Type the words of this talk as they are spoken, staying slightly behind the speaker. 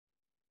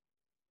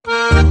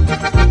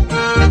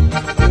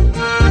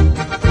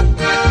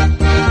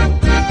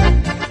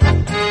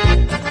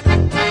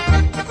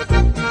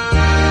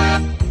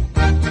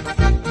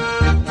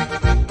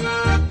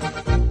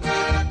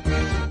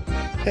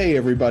Hey,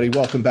 everybody.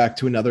 Welcome back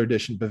to another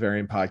edition of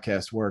Bavarian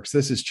Podcast Works.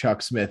 This is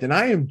Chuck Smith, and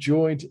I am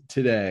joined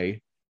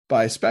today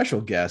by a special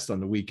guest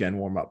on the Weekend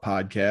Warm-Up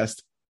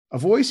Podcast, a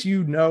voice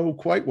you know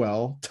quite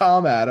well,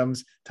 Tom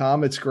Adams.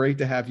 Tom, it's great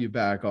to have you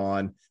back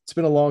on. It's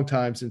been a long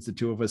time since the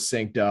two of us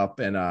synced up,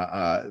 and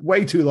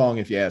way too long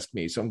if you ask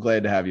me, so I'm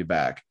glad to have you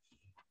back.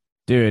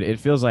 Dude, it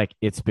feels like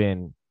it's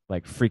been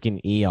like freaking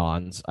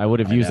eons. I would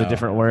have used a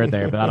different word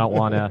there, but I don't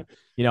want to,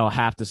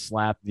 have to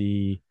slap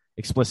the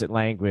explicit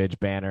language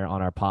banner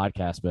on our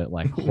podcast, but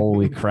like,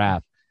 holy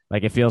crap.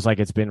 Like, it feels like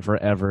it's been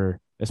forever,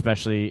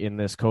 especially in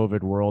this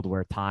COVID world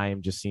where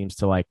time just seems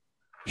to like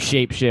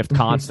shape shift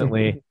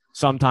constantly.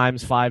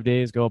 Sometimes 5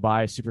 days go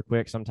by super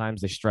quick.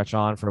 Sometimes they stretch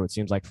on for what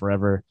seems like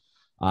forever.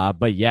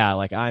 But yeah,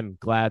 like, I'm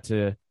glad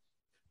to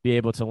be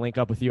able to link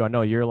up with you. I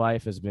know your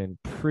life has been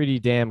pretty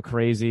damn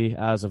crazy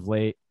as of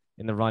late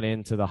in the run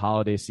into the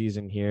holiday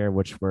season here,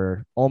 which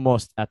we're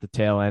almost at the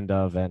tail end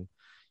of. And,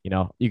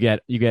 you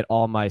get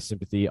all my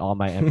sympathy, all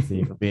my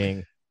empathy for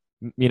being,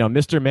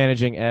 Mr.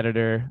 Managing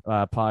Editor,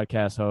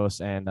 podcast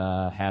host, and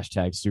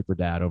hashtag super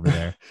dad over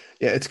there.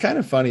 Yeah, it's kind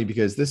of funny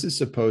because this is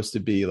supposed to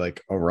be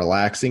like a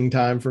relaxing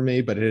time for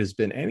me, but it has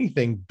been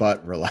anything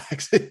but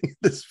relaxing at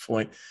this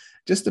point.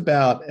 Just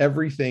about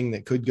everything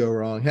that could go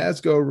wrong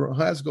has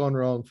gone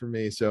wrong for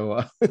me.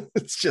 So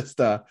it's just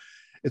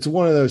it's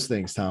one of those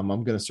things, Tom.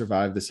 I'm going to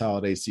survive this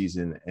holiday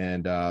season,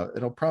 and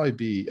I'll probably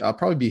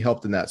be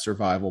helped in that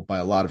survival by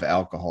a lot of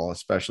alcohol,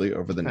 especially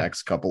over the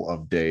next couple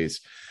of days.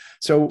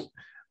 So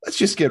let's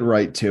just get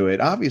right to it.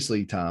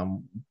 Obviously,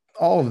 Tom,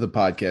 all of the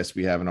podcasts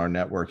we have in our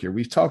network here,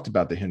 we've talked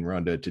about the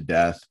Hinrunde to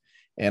death,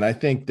 and I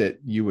think that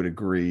you would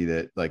agree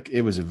that like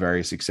it was a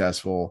very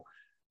successful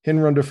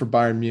Hinrunde for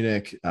Bayern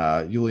Munich.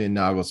 Julian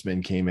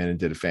Nagelsmann came in and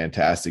did a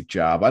fantastic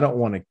job. I don't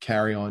want to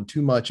carry on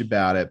too much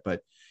about it,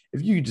 but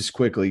if you could just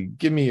quickly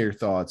give me your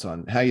thoughts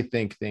on how you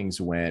think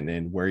things went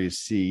and where you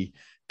see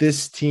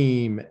this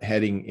team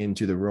heading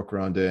into the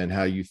Rückrunde and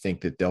how you think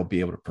that they'll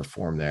be able to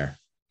perform there.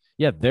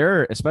 Yeah,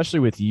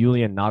 especially with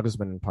Julian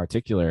Nagelsmann in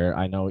particular,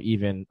 I know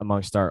even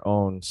amongst our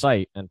own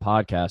site and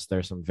podcast,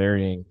 there's some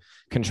varying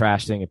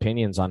contrasting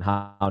opinions on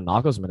how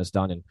Nagelsmann is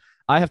done. And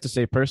I have to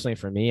say personally,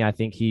 for me, I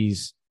think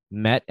he's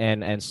met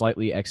and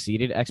slightly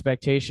exceeded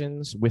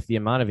expectations with the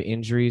amount of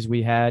injuries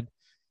we had.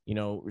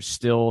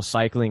 Still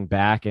cycling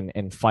back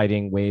and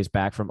fighting ways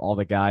back from all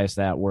the guys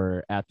that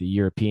were at the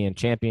European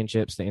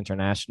Championships, the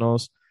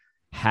internationals,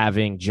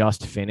 having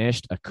just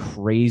finished a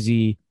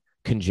crazy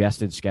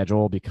congested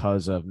schedule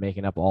because of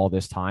making up all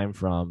this time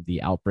from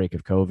the outbreak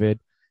of COVID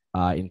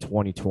in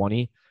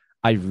 2020.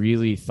 I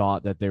really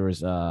thought that there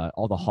was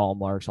all the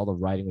hallmarks, all the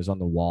writing was on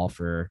the wall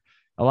for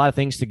a lot of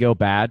things to go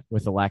bad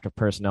with the lack of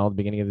personnel at the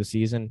beginning of the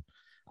season.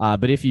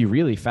 But if you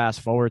really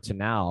fast forward to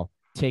now,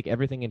 take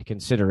everything into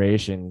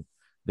consideration,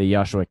 the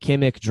Joshua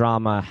Kimmich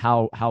drama,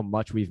 how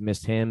much we've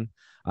missed him,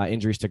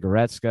 injuries to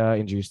Goretzka,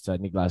 injuries to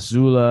Niklas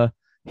Zula,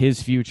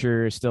 his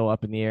future is still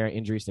up in the air,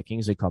 injuries to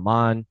Kingsley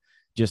Coman.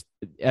 Just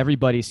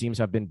everybody seems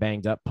to have been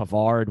banged up.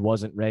 Pavard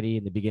wasn't ready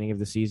in the beginning of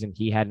the season.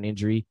 He had an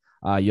injury.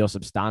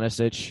 Josip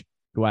Stanisic,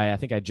 who I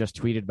think I just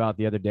tweeted about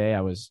the other day.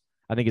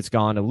 I think it's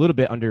gone a little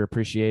bit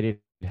underappreciated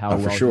how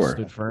well he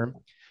stood firm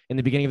in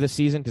the beginning of the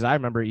season. Because I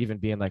remember even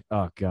being like,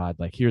 oh God,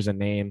 like here's a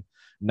name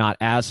not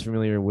as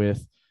familiar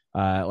with.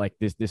 Like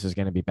this is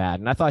going to be bad.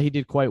 And I thought he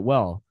did quite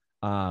well.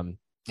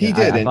 He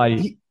did.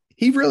 And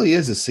he really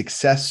is a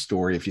success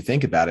story if you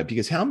think about it,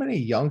 because how many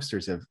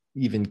youngsters have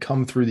even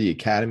come through the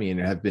academy and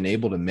have been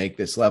able to make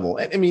this level?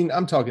 I mean,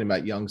 I'm talking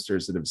about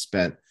youngsters that have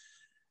spent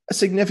a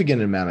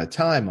significant amount of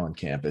time on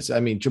campus.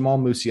 I mean, Jamal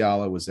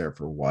Musiala was there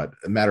for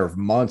a matter of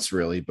months,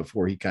 really,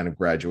 before he kind of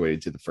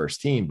graduated to the first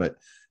team. But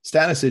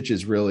Stanisic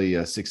is really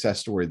a success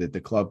story that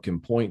the club can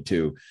point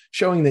to,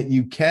 showing that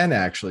you can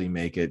actually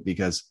make it,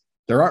 because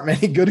there aren't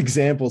many good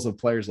examples of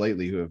players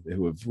lately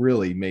who have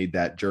really made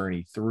that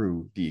journey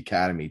through the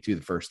academy to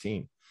the first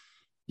team.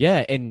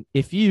 Yeah. And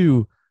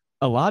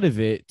a lot of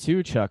it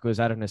too, Chuck,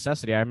 was out of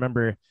necessity. I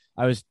remember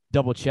I was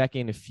double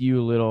checking a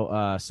few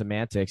little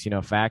semantics,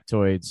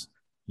 factoids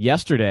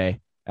yesterday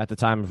at the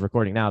time of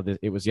recording. Now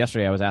it was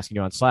yesterday. I was asking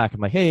you on Slack.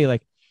 I'm like, hey,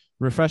 like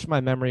refresh my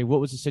memory.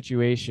 What was the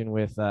situation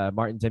with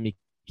Martin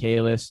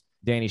Demichelis,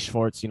 Danny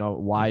Schwartz?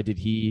 Why did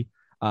he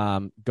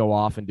go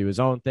off and do his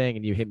own thing?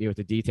 And you hit me with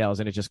the details,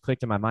 and it just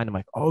clicked in my mind. I'm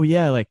like, oh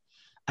yeah, like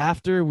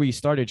after we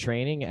started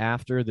training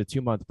after the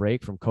 2-month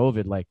break from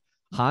COVID, like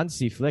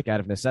Hansi Flick, out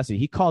of necessity,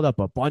 he called up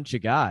a bunch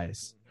of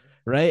guys,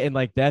 right? And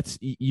like that's,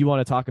 you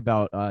want to talk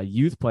about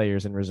youth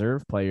players and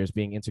reserve players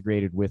being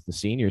integrated with the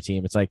senior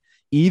team. It's like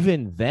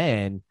even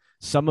then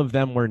some of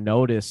them were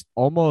noticed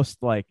almost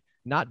like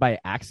not by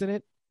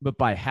accident but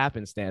by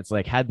happenstance.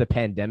 Like had the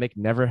pandemic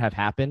never have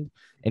happened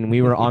and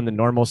we were on the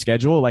normal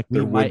schedule, like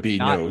there would be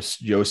no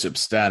Josip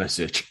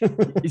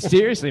Stanisic.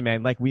 Seriously,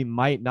 man, like we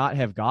might not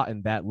have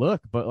gotten that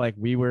look, but like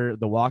we were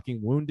the walking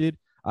wounded.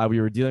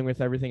 We were dealing with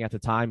everything at the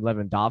time.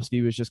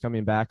 Lewandowski was just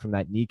coming back from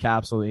that knee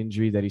capsule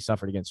injury that he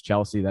suffered against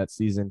Chelsea that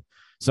season.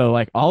 So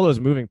like all those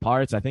moving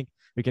parts, I think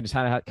we can just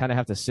kind of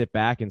have to sit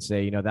back and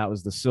say, you know, that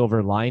was the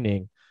silver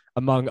lining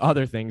among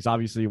other things.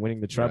 Obviously,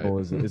 winning the treble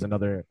Right. is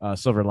another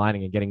silver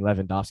lining, and getting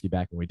Lewandowski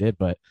back when we did.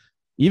 But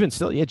even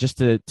still, yeah, just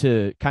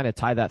to kind of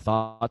tie that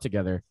thought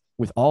together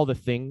with all the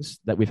things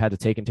that we've had to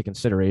take into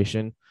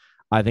consideration,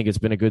 I think it's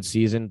been a good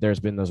season. There's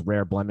been those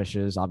rare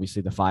blemishes,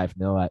 obviously the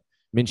 5-0 at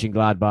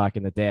Mönchengladbach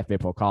in the DFB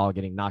Pokal,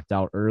 getting knocked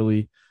out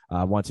early.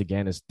 Once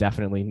again, is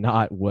definitely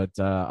not what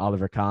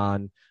Oliver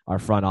Kahn, our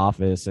front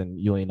office, and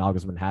Julian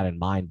Nagelsmann had in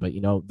mind. But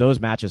those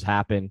matches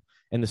happen,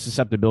 and the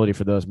susceptibility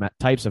for those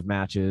types of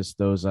matches,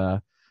 those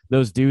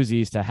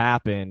doozies to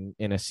happen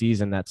in a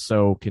season that's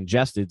so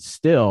congested,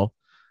 still,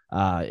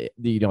 that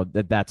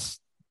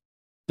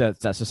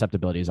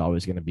susceptibility is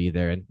always going to be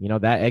there. And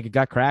that egg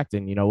got cracked,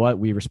 and you know what,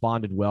 we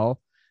responded well.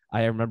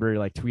 I remember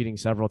like tweeting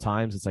several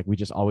times. It's like we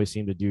just always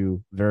seem to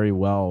do very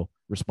well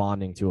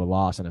responding to a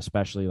loss, and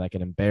especially like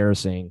an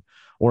embarrassing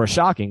or a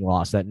shocking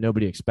loss that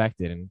nobody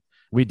expected. And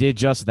we did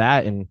just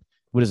that. And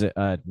what is it?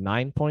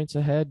 9 points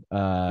ahead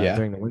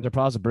during the winter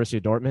pause of Borussia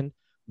Dortmund.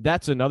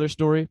 That's another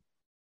story.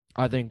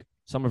 I think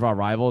some of our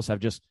rivals have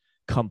just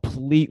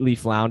completely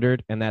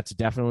floundered, and that's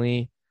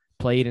definitely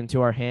played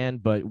into our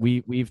hand. But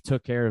we've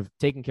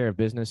taken care of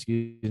business,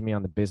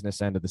 on the business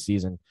end of the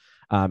season.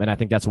 And I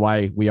think that's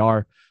why we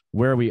are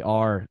where we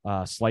are,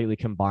 slightly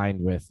combined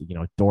with,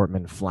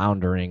 Dortmund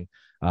floundering,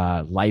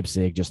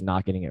 Leipzig just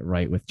not getting it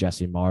right with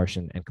Jesse Marsch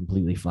and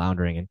completely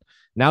floundering. And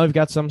now we've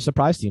got some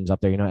surprise teams up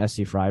there,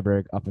 SC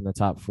Freiburg up in the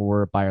top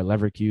 4, Bayer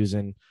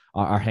Leverkusen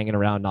are hanging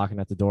around, knocking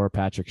at the door,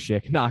 Patrick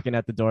Schick knocking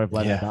at the door of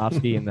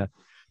Lewandowski in the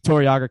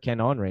Tor Jager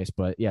Canon race.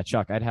 But yeah,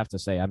 Chuck, I'd have to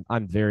say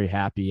I'm very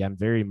happy. I'm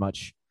very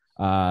much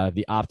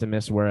the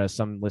optimist, whereas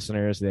some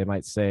listeners, they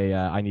might say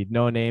I need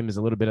no name is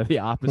a little bit of the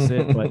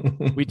opposite.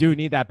 But we do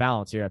need that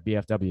balance here at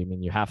BFW. I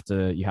mean, you have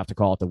to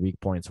call out the weak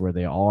points where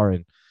they are,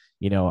 and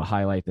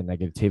highlight the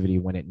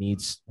negativity when it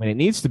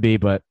needs to be.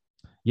 But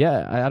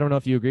yeah, I don't know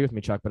if you agree with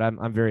me, Chuck, but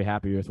I'm very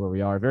happy with where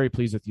we are. Very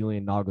pleased with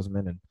Julian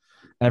Nagelsmann and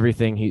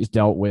everything he's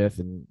dealt with,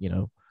 and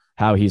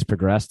how he's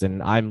progressed.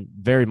 And I'm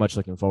very much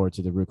looking forward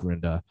to the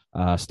Rückrunde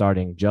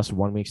starting just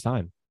 1 week's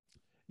time.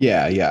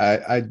 Yeah.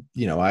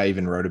 I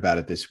even wrote about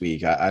it this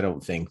week. I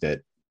don't think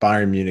that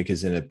Bayern Munich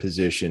is in a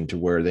position to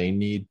where they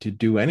need to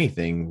do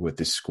anything with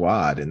the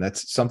squad. And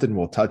that's something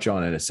we'll touch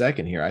on in a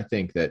second here. I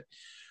think that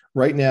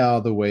right now,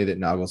 the way that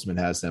Nagelsmann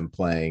has them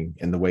playing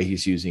and the way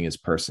he's using his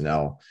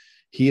personnel,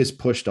 he has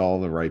pushed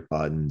all the right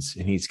buttons,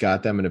 and he's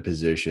got them in a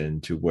position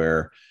to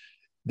where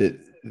that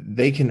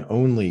they can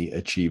only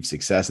achieve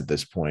success at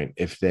this point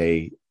if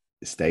they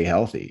stay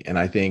healthy. And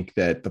I think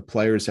that the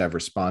players have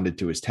responded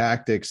to his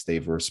tactics.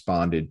 They've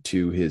responded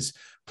to his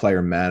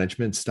player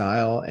management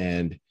style.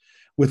 And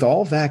with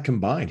all that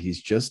combined,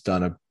 he's just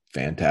done a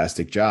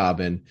fantastic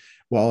job. And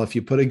while if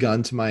you put a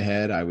gun to my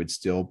head, I would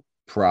still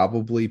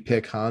probably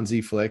pick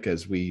Hansi Flick,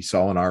 as we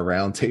saw in our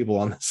roundtable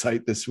on the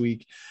site this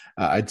week.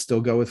 I'd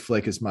still go with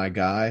Flick as my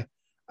guy.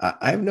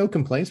 I have no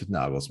complaints with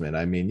Nagelsmann.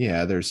 I mean,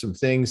 yeah, there's some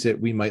things that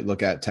we might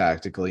look at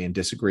tactically and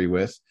disagree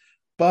with,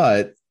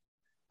 but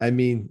I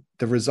mean,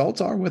 the results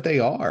are what they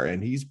are,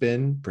 and he's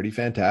been pretty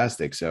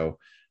fantastic. So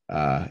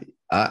I'm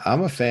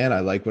a fan.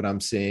 I like what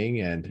I'm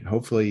seeing, and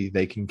hopefully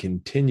they can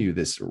continue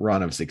this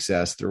run of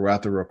success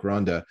throughout the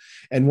Rückrunde.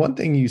 And one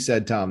thing you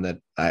said, Tom, that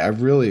I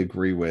really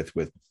agree with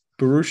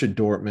Borussia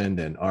Dortmund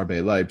and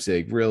RB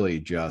Leipzig really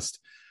just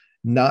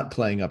not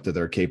playing up to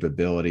their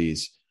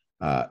capabilities.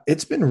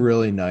 It's been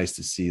really nice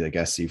to see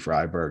like SC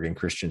Freiburg and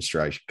Christian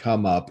Streich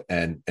come up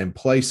and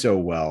play so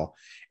well,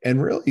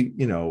 and really,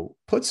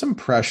 put some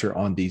pressure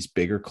on these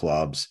bigger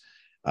clubs.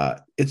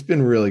 It's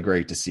been really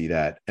great to see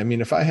that. I mean,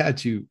 if I had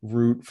to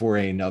root for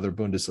another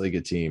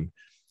Bundesliga team,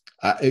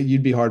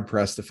 you'd be hard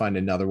pressed to find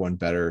another one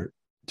better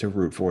to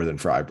root for than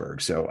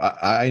Freiburg. So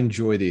I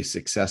enjoy the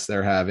success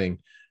they're having.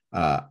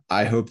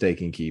 I hope they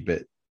can keep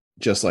it,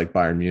 just like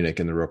Bayern Munich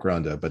in the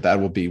Rückrunde, but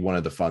that will be one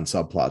of the fun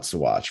subplots to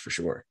watch for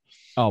sure.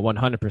 Oh,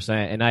 100%.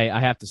 And I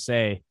have to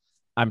say,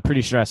 I'm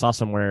pretty sure I saw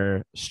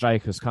somewhere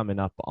Streich was coming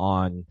up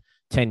on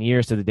 10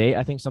 years to the date,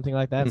 I think, something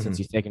like that, since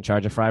he's taken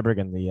charge of Freiburg.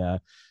 And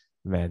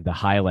the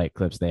highlight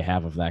clips they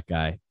have of that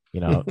guy,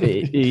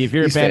 if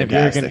you're a fan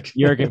fantastic. Of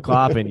Jurgen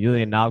Klopp and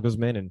Julian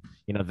Nagelsmann,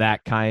 and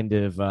that kind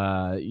of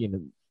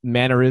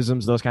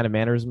mannerisms, those kind of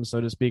mannerisms,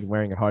 so to speak,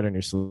 wearing your heart on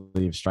your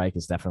sleeve, Streich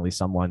is definitely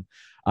someone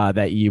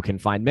that you can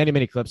find many,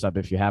 many clips of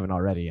if you haven't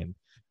already. And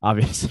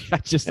obviously, I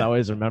just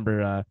always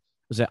remember,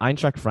 was it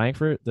Eintracht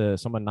Frankfurt?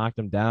 Someone knocked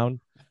him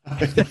down.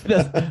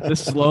 the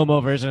slow-mo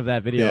version of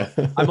that video.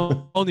 Yeah.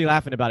 I'm only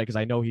laughing about it because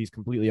I know he's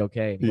completely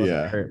okay.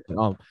 Hurt.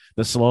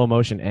 The slow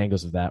motion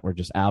angles of that were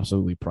just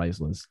absolutely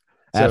priceless.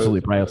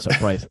 Absolutely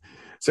priceless.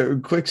 So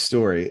quick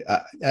story.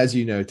 As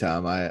you know,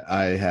 Tom,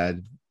 I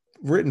had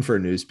written for a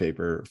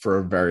newspaper for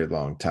a very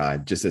long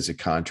time, just as a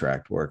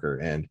contract worker.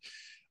 And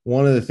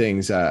one of the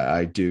things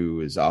I do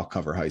is I'll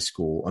cover high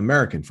school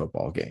American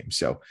football games.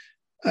 So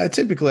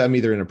typically I'm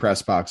either in a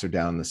press box or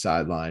down on the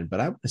sideline, but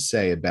I want to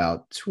say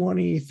about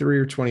 23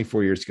 or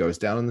 24 years ago, I was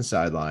down on the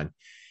sideline,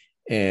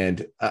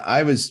 and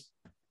I was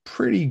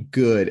pretty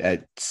good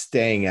at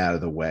staying out of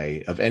the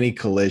way of any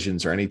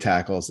collisions or any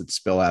tackles that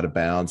spill out of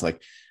bounds.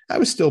 Like I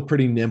was still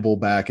pretty nimble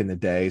back in the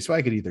day. So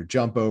I could either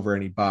jump over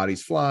any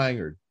bodies flying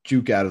or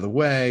juke out of the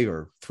way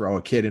or throw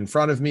a kid in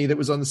front of me that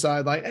was on the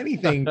sideline,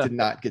 anything to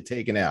not get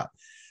taken out.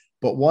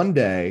 But one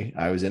day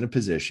I was in a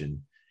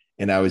position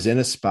and I was in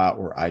a spot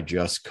where I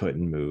just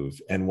couldn't move.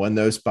 And when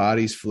those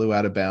bodies flew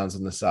out of bounds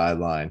on the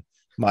sideline,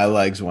 my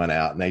legs went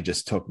out and they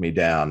just took me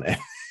down. And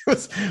it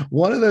was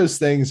one of those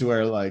things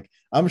where, like,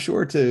 I'm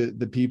sure to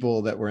the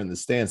people that were in the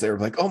stands, they were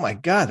like, "Oh my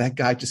God, that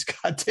guy just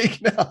got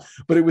taken out."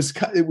 But it was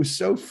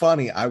so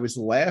funny. I was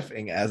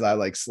laughing as I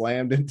like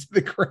slammed into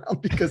the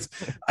ground because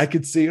I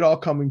could see it all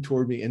coming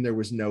toward me and there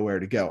was nowhere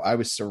to go. I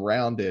was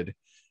surrounded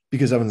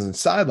because I was on the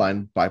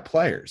sideline by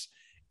players.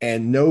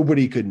 And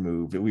nobody could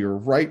move. We were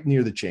right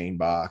near the chain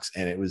box,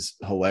 and it was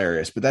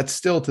hilarious. But that's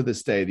still to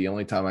this day the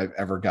only time I've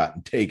ever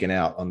gotten taken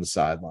out on the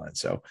sideline.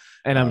 So,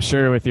 and I'm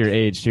sure with your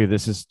age too,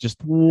 this is just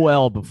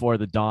well before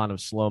the dawn of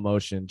slow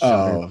motion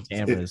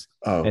cameras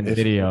and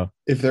video.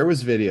 If there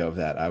was video of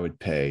that, I would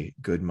pay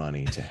good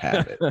money to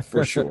have it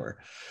for sure.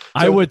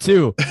 I would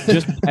too.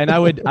 I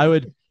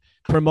would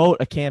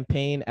promote a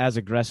campaign as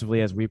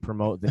aggressively as we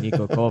promote the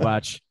Niko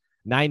Kovac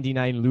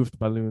 99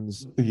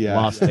 Luftballons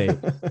lost tape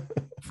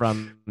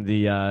from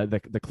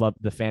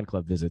the fan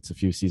club visits a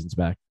few seasons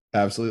back.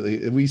 Absolutely.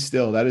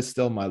 That is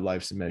still my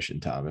life's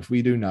mission, Tom. If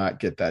we do not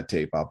get that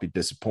tape, I'll be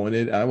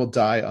disappointed and I will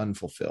die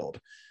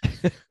unfulfilled.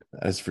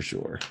 That's for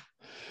sure.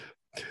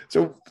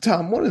 So,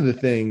 Tom, one of the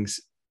things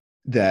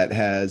that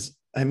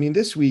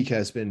this week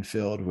has been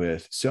filled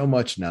with so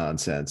much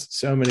nonsense,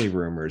 so many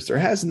rumors. There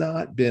has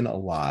not been a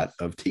lot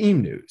of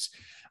team news.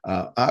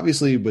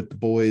 Obviously, with the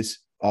boys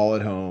all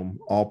at home,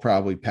 all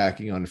probably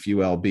packing on a few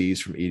LBs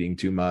from eating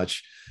too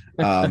much.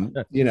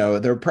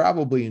 They're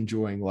probably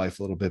enjoying life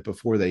a little bit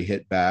before they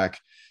hit back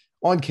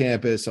on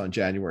campus on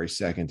January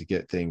 2nd to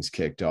get things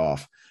kicked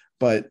off.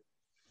 But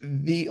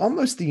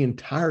almost the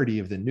entirety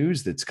of the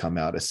news that's come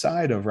out,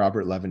 aside of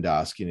Robert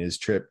Lewandowski and his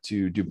trip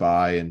to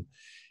Dubai and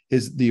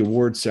the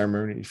award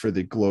ceremony for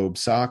the Globe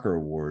Soccer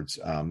Awards,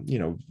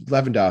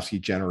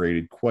 Lewandowski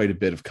generated quite a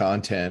bit of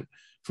content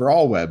for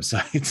all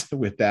websites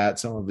with that,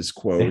 some of his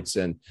quotes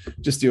and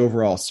just the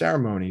overall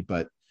ceremony.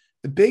 But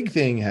the big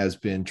thing has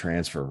been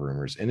transfer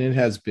rumors, and it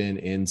has been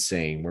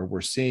insane, where we're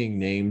seeing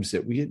names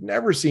that we had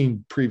never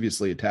seen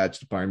previously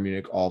attached to Bayern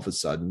Munich all of a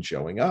sudden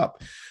showing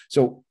up.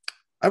 So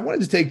I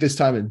wanted to take this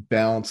time and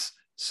bounce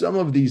some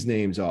of these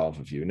names off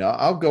of you. Now,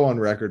 I'll go on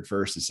record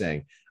first as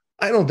saying,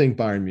 I don't think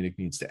Bayern Munich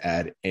needs to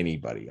add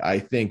anybody. I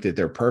think that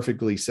they're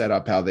perfectly set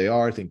up how they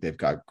are. I think they've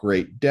got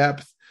great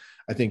depth.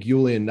 I think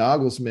Julian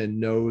Nagelsmann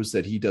knows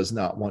that he does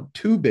not want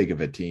too big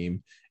of a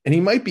team, and he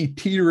might be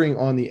teetering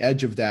on the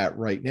edge of that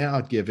right now,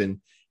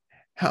 given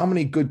how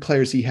many good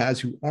players he has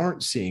who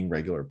aren't seeing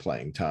regular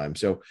playing time.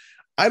 So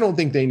I don't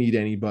think they need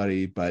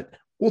anybody, but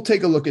we'll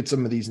take a look at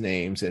some of these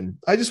names, and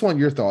I just want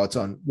your thoughts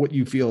on what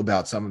you feel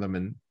about some of them.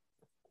 And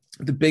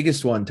the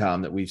biggest one,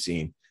 Tom, that we've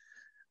seen,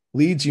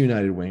 Leeds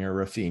United winger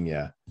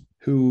Rafinha,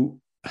 who,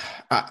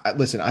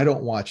 listen, I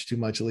don't watch too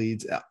much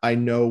Leeds. I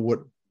know what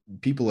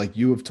people like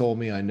you have told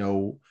me. I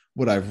know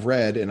what I've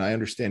read, and I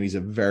understand he's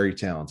a very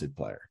talented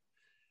player.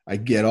 I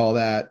get all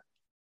that.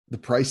 The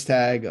price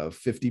tag of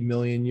 50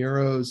 million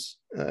euros,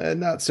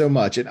 not so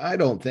much. And I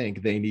don't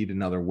think they need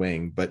another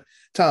wing. But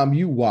Tom,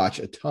 you watch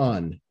a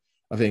ton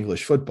of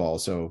English football.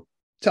 So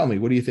tell me,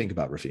 what do you think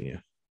about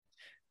Rafinha?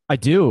 I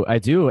do.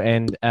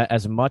 And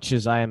as much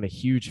as I am a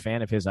huge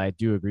fan of his, I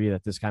do agree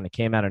that this kind of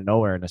came out of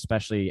nowhere, and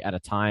especially at a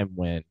time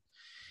when,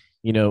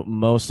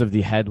 most of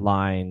the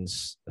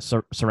headlines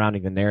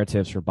surrounding the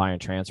narratives for Bayern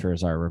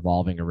transfers are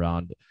revolving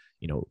around,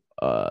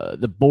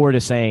 the board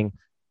is saying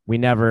we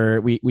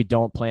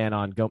don't plan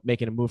on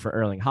making a move for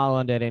Erling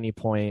Haaland at any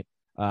point.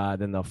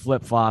 Then they'll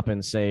flip flop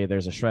and say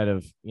there's a shred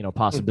of,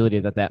 possibility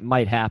that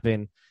might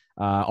happen.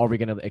 Are we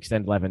going to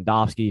extend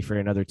Lewandowski for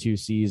another 2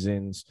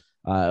 seasons?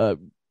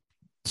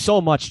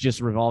 So much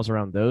just revolves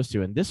around those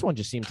two. And this one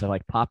just seemed to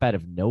like pop out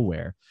of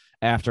nowhere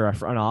after our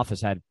front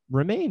office had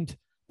remained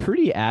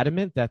pretty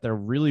adamant that there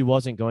really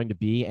wasn't going to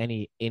be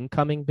any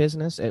incoming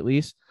business, at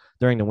least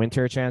during the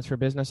winter transfer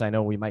business. I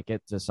know we might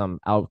get to some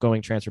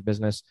outgoing transfer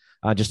business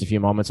just a few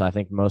moments. I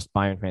think most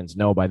Bayern fans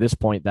know by this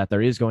point that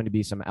there is going to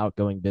be some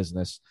outgoing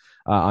business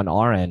on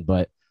our end,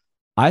 but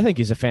I think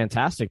he's a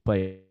fantastic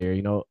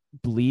player.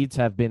 Leeds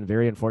have been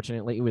very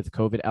unfortunate lately with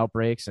COVID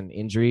outbreaks and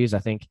injuries. I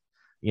think,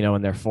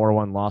 in their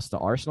 4-1 loss to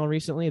Arsenal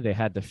recently, they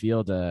had to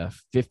field a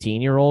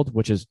 15-year-old,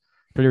 which is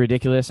pretty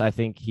ridiculous. I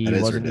think he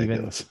wasn't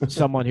even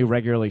someone who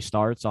regularly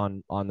starts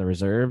on the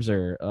reserves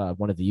or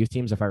one of the youth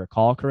teams, if I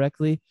recall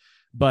correctly.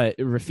 But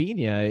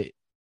Rafinha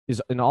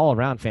is an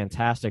all-around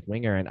fantastic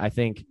winger. And I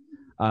think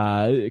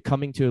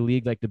coming to a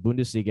league like the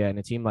Bundesliga and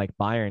a team like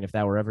Bayern, if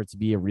that were ever to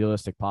be a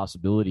realistic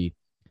possibility,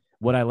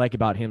 what I like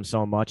about him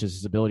so much is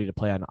his ability to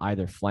play on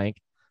either flank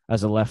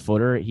as a left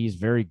footer. He's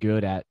very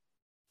good at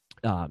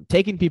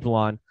taking people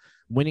on,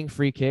 winning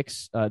free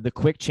kicks, the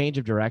quick change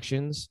of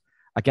directions.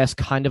 I guess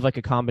kind of like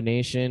a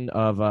combination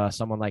of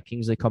someone like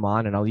Kingsley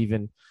Coman, and I'll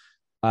even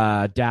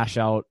dash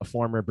out a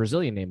former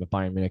Brazilian name at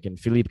Bayern Munich and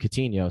Philippe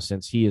Coutinho,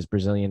 since he is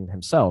Brazilian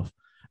himself.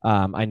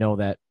 I know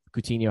that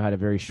Coutinho had a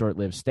very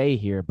short-lived stay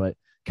here, but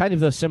kind of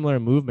those similar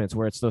movements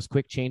where it's those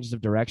quick changes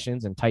of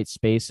directions and tight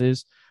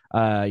spaces.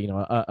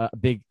 A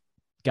big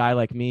guy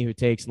like me who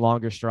takes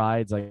longer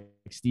strides, like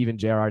Steven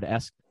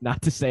Gerrard-esque.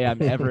 Not to say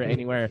I'm ever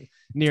anywhere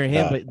near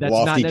him, but that's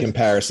lofty not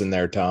comparison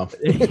there, Tom.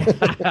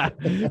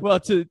 Well,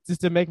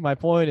 to make my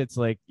point, it's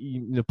like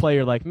a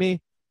player like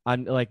me.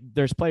 I'm like,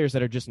 there's players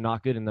that are just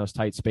not good in those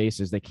tight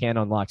spaces. They can't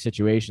unlock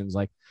situations.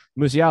 Like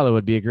Musiala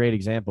would be a great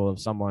example of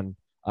someone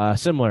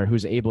similar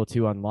who's able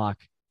to unlock,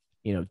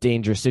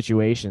 dangerous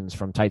situations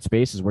from tight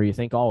spaces where you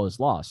think all is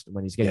lost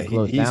when he's getting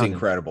close down. He's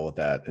incredible at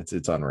that.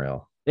 It's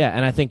unreal. Yeah,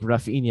 and I think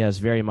Rafinha is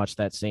very much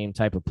that same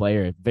type of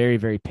player. Very,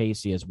 very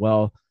pacey as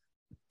well.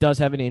 Does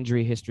have an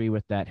injury history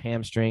with that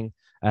hamstring,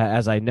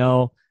 as I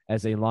know,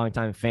 as a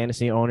longtime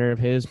fantasy owner of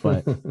his.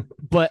 But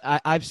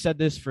I've said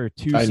this for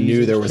 2 seasons. I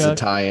knew there was a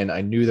tie-in.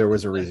 I knew there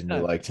was a reason you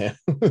liked him.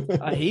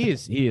 He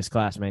is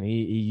class, man.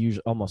 He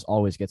usually almost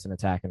always gets an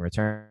attack in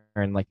return.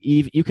 Like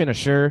you can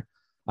assure,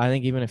 I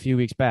think even a few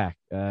weeks back,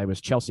 it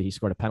was Chelsea. He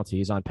scored a penalty.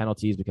 He's on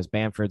penalties because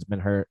Bamford's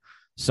been hurt.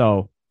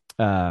 So,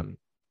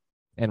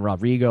 and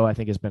Rodrigo, I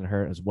think, has been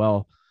hurt as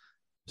well.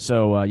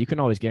 So you can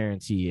always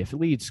guarantee if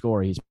Leeds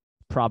score, he's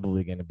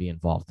probably going to be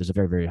involved. There's a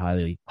very, very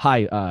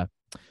high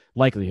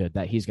likelihood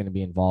that he's going to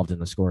be involved in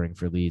the scoring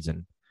for Leeds.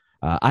 And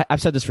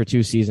I've said this for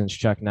 2 seasons,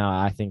 Chuck. Now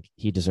I think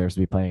he deserves to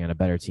be playing on a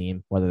better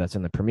team, whether that's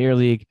in the Premier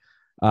League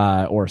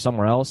or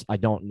somewhere else. I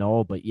don't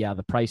know, but yeah,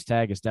 the price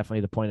tag is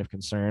definitely the point of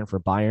concern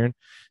for Bayern.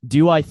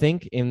 Do I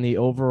think in the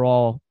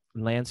overall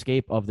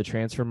landscape of the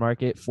transfer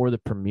market for the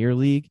Premier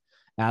League,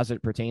 as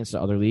it pertains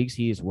to other leagues,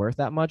 he is worth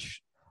that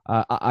much?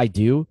 I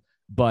do,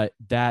 but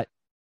that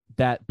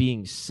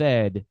being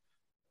said,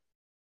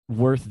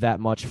 worth that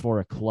much for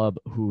a club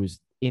who is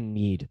in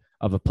need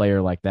of a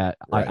player like that.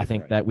 Right, I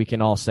think that we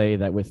can all say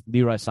that with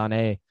Leroy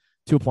Sané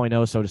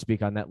 2.0, so to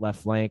speak, on that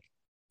left flank,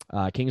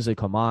 Kingsley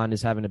Coman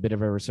is having a bit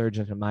of a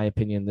resurgence, in my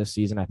opinion, this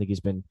season. I think he's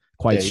been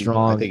quite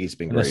strong. I think he's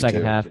been in great the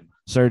second too. half.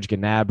 Serge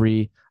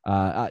Gnabry,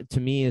 to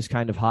me, is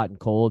kind of hot and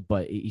cold,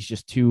 but he's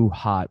just too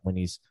hot when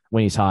he's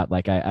hot.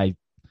 Like I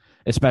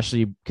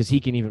especially because he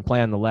can even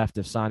play on the left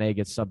if Sané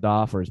gets subbed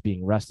off or is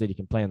being rested. He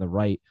can play on the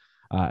right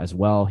as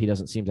well. He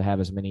doesn't seem to have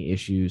as many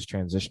issues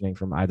transitioning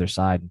from either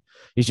side.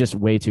 He's just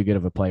way too good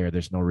of a player.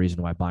 There's no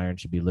reason why Bayern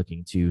should be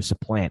looking to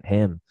supplant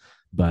him.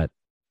 But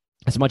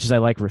as much as I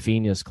like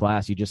Rafinha's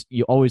class,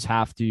 you always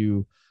have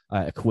to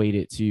equate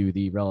it to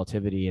the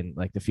relativity and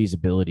like the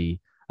feasibility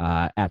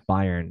at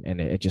Bayern, and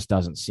it just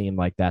doesn't seem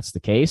like that's the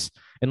case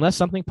unless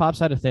something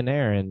pops out of thin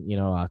air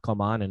and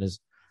Coman and his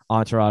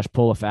entourage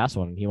pull a fast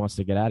one and he wants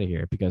to get out of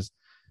here. Because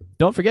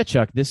don't forget,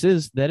 Chuck,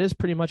 that is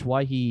pretty much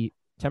why he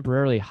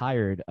temporarily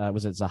hired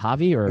was it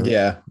Zahavi or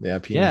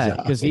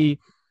because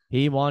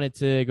he wanted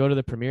to go to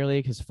the Premier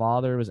League. His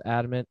father was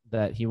adamant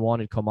that he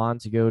wanted Coman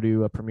to go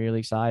to a Premier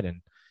League side,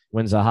 and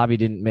when Zahavi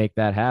didn't make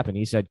that happen,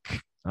 he said,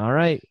 all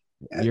right,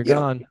 you're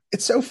gone.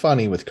 It's so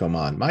funny with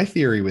Coman. My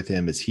theory with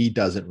him is he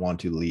doesn't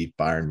want to leave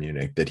Bayern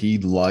Munich, that he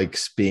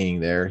likes being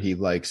there. He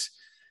likes,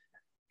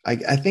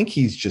 I think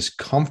he's just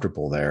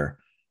comfortable there,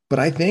 but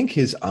I think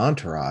his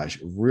entourage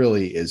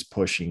really is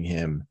pushing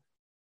him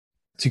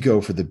to go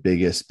for the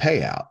biggest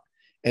payout.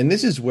 And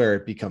this is where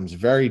it becomes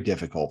very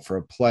difficult for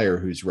a player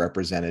who's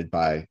represented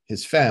by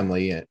his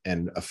family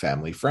and a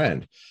family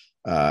friend.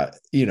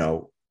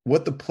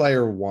 What the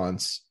player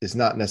wants is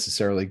not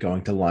necessarily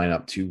going to line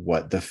up to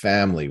what the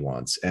family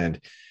wants.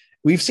 And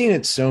we've seen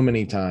it so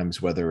many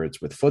times, whether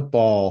it's with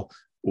football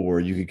or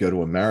you could go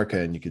to America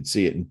and you could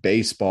see it in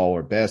baseball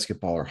or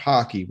basketball or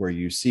hockey, where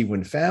you see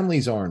when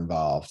families are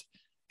involved,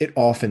 it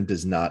often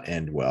does not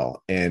end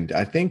well. And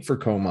I think for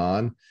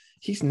Coman,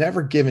 he's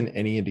never given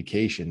any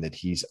indication that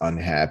he's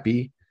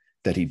unhappy,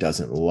 that he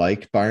doesn't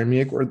like Bayern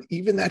Munich, or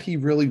even that he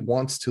really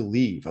wants to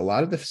leave. A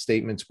lot of the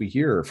statements we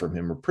hear from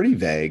him are pretty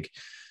vague.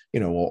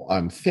 Well,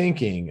 I'm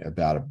thinking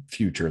about a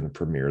future in the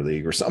Premier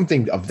League or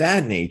something of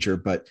that nature,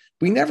 but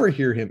we never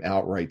hear him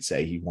outright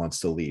say he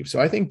wants to leave.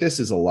 So I think this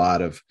is it's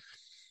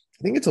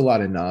a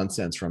lot of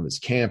nonsense from his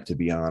camp, to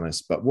be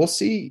honest, but we'll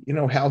see,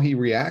 how he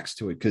reacts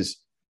to it. Cause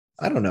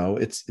I don't know,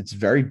 it's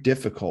very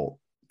difficult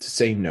to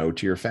say no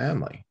to your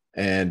family,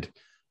 and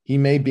he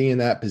may be in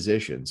that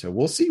position. So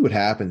we'll see what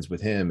happens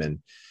with him. And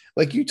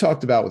like you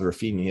talked about with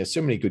Rafinha, he has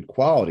so many good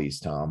qualities,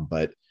 Tom,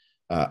 but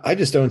I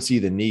just don't see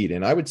the need.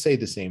 And I would say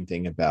the same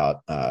thing about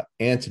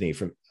Antony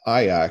from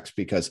Ajax,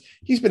 because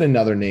he's been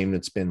another name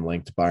that's been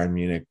linked to Bayern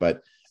Munich.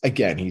 But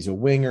again, he's a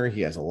winger.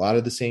 He has a lot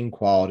of the same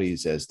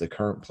qualities as the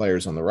current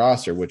players on the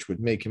roster, which would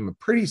make him a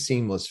pretty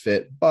seamless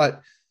fit. But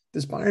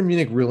does Bayern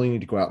Munich really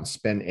need to go out and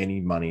spend any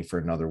money for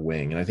another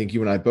wing? And I think you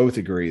and I both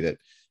agree that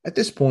at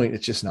this point,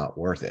 it's just not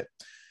worth it.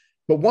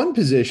 But one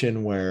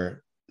position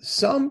where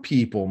some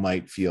people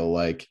might feel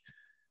like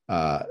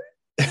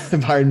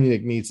Bayern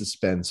Munich needs to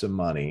spend some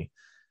money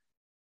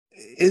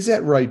is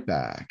at right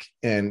back.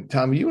 And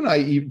Tom, you and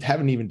I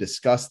haven't even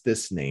discussed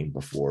this name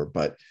before,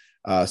 but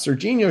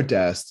Serginho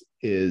Dest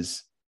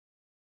is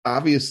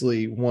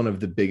obviously one of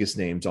the biggest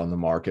names on the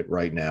market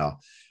right now.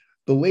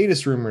 The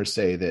latest rumors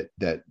say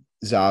that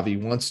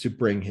Xavi wants to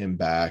bring him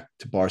back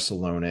to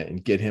Barcelona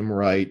and get him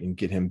right and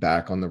get him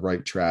back on the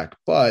right track.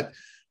 But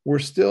we're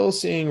still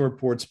seeing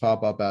reports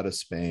pop up out of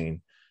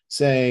Spain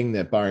saying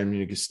that Bayern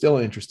Munich is still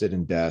interested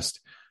in Dest.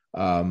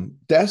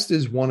 Dest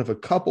is one of a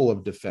couple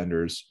of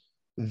defenders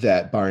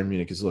that Bayern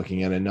Munich is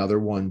looking at, another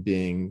one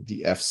being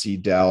the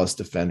FC Dallas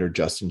defender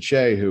Justin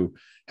Shea, who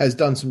has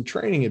done some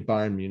training at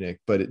Bayern Munich,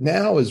 but it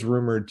now is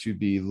rumored to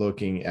be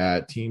looking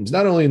at teams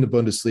not only in the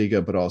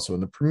Bundesliga, but also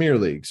in the Premier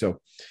League. So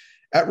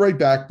at right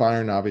back,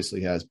 Bayern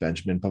obviously has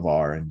Benjamin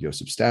Pavard and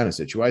Josip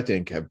Stanisic, who I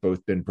think have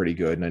both been pretty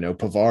good. And I know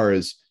Pavard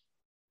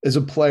is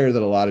a player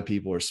that a lot of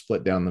people are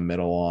split down the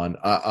middle on.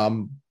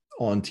 I'm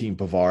on Team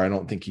Pavard. I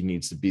don't think he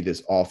needs to be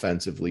this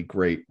offensively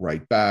great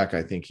right back.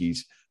 I think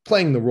he's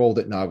playing the role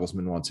that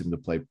Nagelsmann wants him to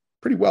play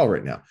pretty well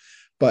right now.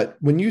 But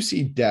when you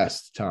see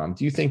Dest, Tom,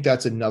 do you think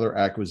that's another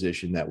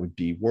acquisition that would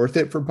be worth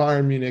it for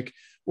Bayern Munich?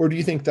 Or do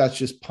you think that's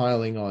just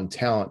piling on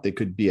talent that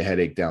could be a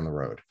headache down the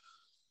road?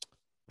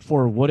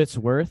 For what it's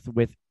worth,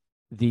 with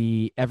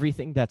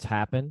everything that's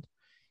happened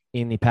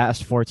in the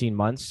past 14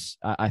 months,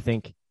 I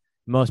think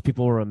most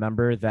people will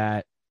remember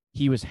that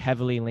he was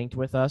heavily linked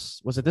with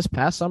us. Was it this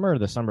past summer or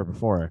the summer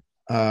before?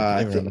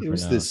 I think it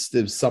was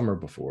this summer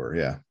before.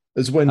 Yeah. It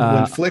was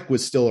when Flick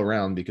was still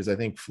around, because I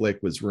think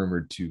Flick was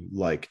rumored to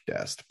like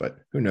Dest, but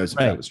who knows if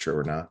that was true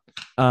or not.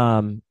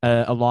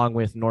 Along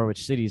with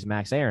Norwich City's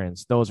Max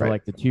Aarons. Those were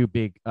like the two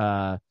big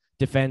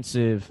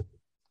defensive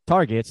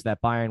targets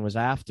that Bayern was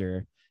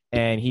after.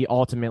 And he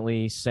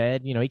ultimately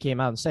said, he came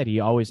out and said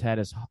he always had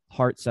his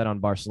heart set on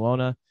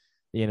Barcelona.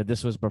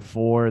 This was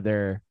before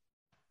their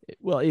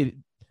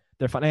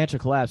financial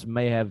collapse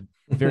may have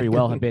very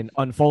well have been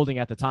unfolding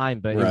at the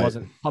time, but it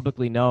wasn't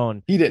publicly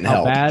known. He didn't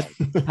help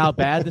how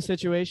bad the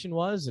situation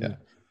was. And,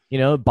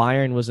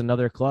 Bayern was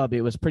another club.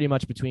 It was pretty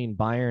much between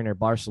Bayern or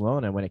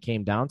Barcelona when it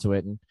came down to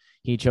it. And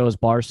he chose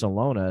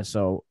Barcelona.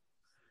 So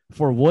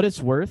for what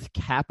it's worth,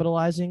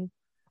 capitalizing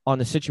on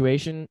the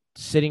situation,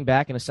 sitting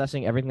back and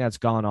assessing everything that's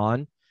gone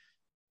on,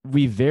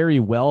 we very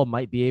well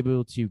might be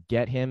able to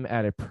get him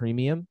at a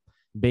premium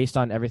based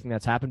on everything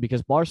that's happened,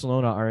 because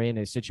Barcelona are in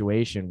a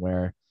situation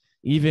where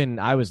even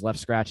I was left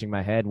scratching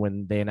my head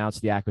when they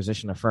announced the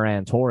acquisition of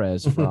Ferran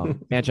Torres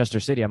from Manchester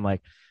City. I'm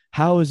like,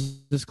 how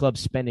is this club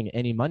spending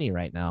any money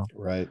right now?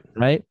 Right.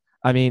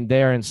 I mean,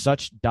 they are in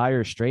such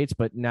dire straits,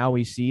 but now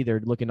we see they're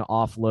looking to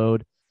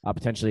offload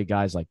potentially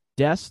guys like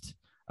Dest,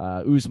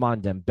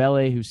 Ousmane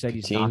Dembele, who said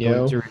he's not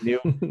going to renew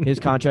his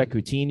contract.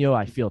 Coutinho,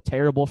 I feel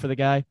terrible for the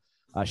guy.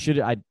 I should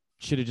have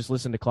just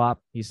listened to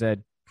Klopp. He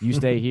said, you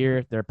stay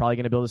here. They're probably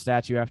going to build a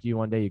statue after you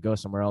one day. You go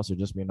somewhere else or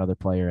just be another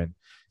player. And,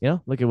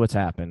 look at what's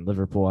happened.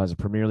 Liverpool has a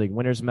Premier League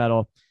winners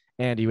medal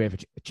and a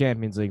UEFA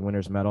Champions League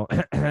winners medal.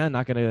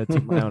 Not going to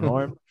toot my own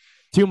horn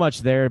too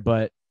much there,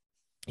 but,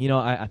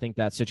 I think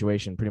that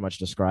situation pretty much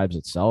describes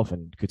itself.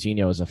 And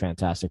Coutinho is a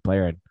fantastic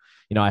player.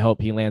 And, I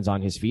hope he lands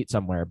on his feet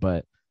somewhere.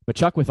 But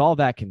Chuck, with all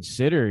that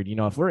considered,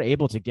 if we're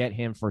able to get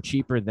him for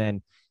cheaper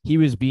than he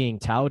was being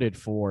touted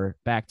for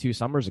back 2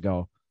 summers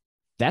ago,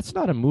 that's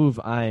not a move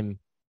I'm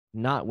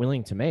not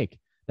willing to make.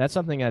 That's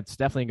something that's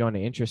definitely going to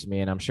interest me,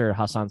 and I'm sure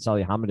Hassan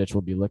Salihamidzic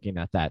will be looking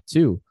at that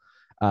too.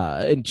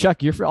 And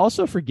Chuck, you're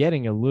also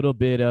forgetting a little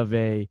bit of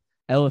a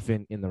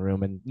elephant in the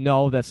room, and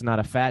no, that's not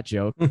a fat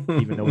joke,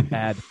 even though we've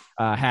had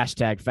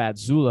hashtag Fat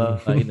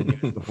Zula in the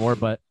news before.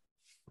 But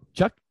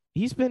Chuck,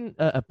 he's been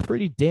a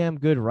pretty damn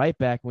good right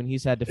back when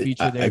he's had to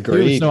feature there.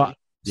 Agreed. Too.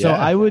 So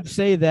I would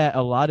say that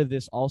a lot of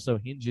this also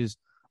hinges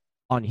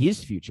on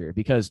his future,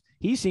 because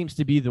he seems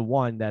to be the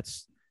one that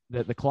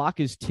the clock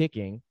is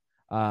ticking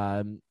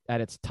at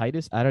its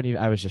tightest.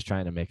 I was just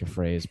trying to make a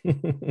phrase,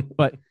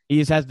 but he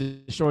has the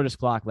shortest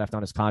clock left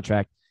on his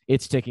contract.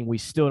 It's ticking. We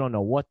still don't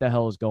know what the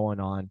hell is going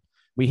on.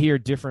 We hear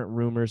different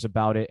rumors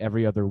about it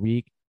every other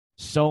week.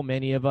 So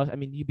many of us,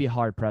 you'd be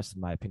hard pressed,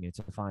 in my opinion,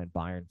 to find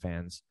Bayern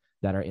fans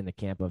that are in the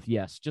camp of,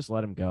 yes, just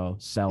let him go,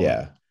 sell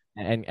him,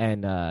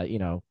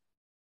 and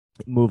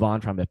move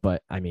on from it.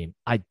 But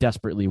I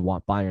desperately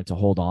want Bayern to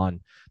hold on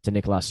to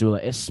Niklas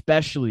Süle,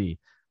 especially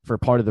for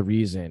part of the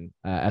reason,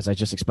 as I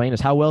just explained,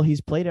 is how well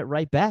he's played at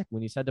right back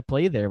when he's had to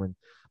play there when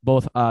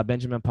both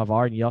Benjamin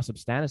Pavard and Josip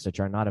Stanisic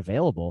are not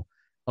available.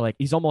 Like,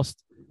 he's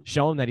almost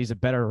shown that he's a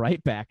better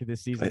right back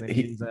this season than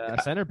he's a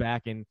center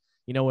back. And,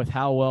 with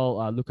how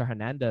well Luca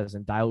Hernandez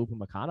and Dayot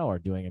Upamecano are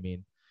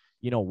doing,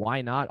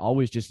 why not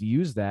always just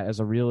use that as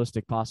a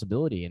realistic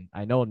possibility? And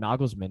I know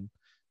Nagelsmann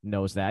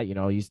knows that, you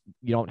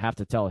don't have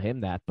to tell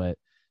him that, but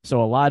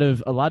so a lot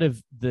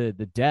of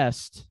the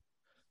Dest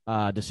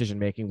decision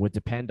making would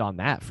depend on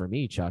that for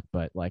me, Chuck.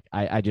 But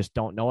I just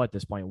don't know at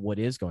this point what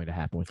is going to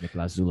happen with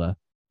Niklas Süle.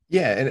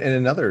 Yeah, and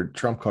another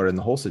trump card in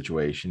the whole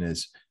situation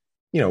is,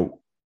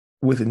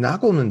 with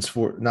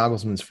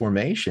Nagelsmann's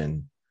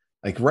formation,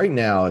 like right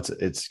now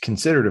it's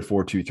considered a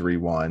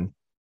 4-2-3-1,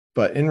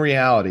 but in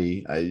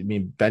reality,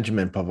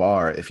 Benjamin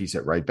Pavard, if he's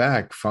at right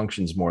back,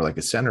 functions more like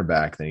a center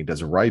back than he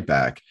does a right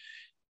back.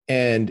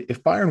 And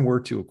if Bayern were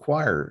to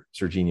acquire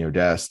Serginho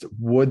Dest,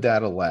 would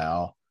that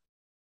allow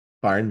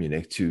Bayern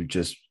Munich to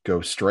just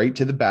go straight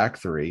to the back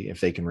three if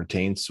they can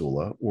retain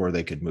Sula, or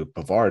they could move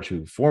Pavard,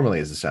 who formerly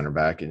is a center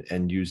back,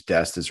 and use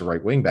Dest as a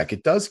right wing back.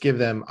 It does give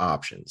them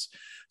options.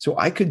 So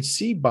I could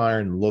see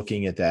Bayern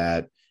looking at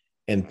that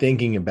and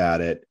thinking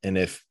about it. And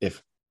if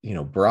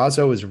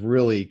Brazzo is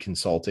really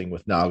consulting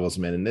with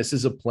Nagelsmann, and this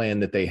is a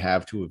plan that they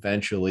have to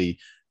eventually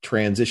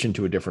transition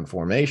to a different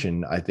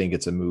formation, I think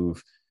it's a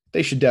move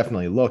they should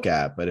definitely look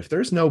at. But if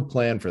there's no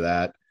plan for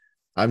that,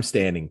 I'm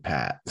standing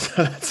pat.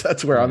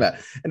 That's where I'm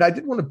at. And I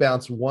did want to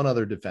bounce one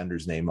other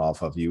defender's name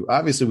off of you.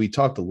 Obviously, we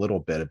talked a little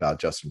bit about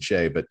Justin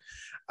Shea, but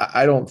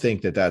I don't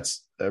think that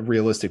that's a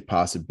realistic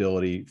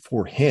possibility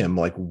for him.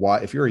 Like, why,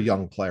 if you're a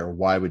young player,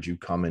 why would you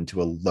come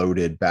into a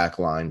loaded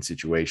backline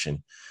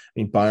situation? I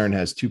mean, Bayern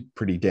has two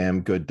pretty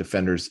damn good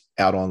defenders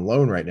out on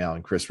loan right now,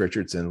 and Chris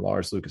Richardson and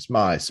Lars Lucas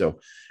Mai. So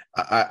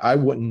I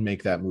wouldn't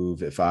make that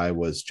move if I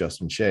was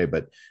Justin Shea.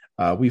 But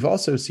we've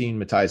also seen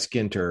Matthias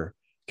Ginter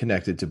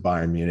connected to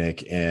Bayern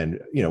Munich. And,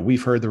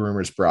 we've heard the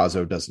rumors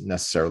Brazzo doesn't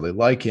necessarily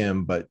like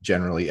him, but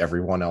generally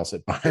everyone else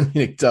at Bayern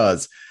Munich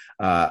does.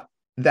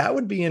 That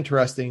would be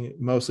interesting,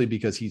 mostly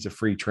because he's a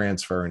free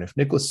transfer. And if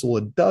Niklas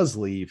Sula does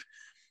leave,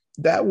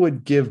 that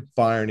would give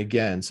Bayern,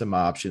 again, some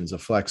options, a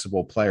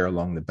flexible player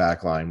along the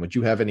back line. Would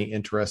you have any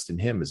interest in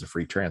him as a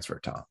free transfer,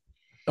 Tom?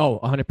 Oh,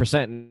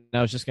 100%. And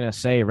I was just going to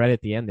say right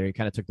at the end there, you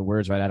kind of took the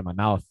words right out of my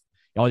mouth.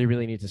 All you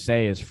really need to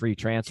say is free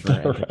transfer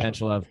and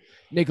potential of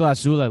Niklas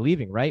Sula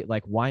leaving, right?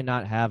 Like, why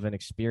not have an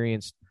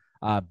experienced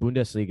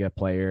Bundesliga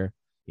player,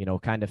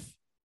 kind of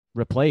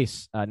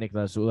replace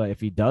Niklas Sula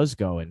if he does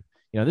go? And,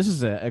 this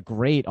is a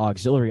great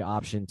auxiliary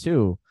option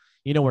too.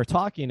 We're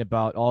talking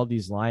about all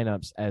these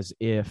lineups as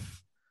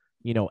if,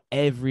 I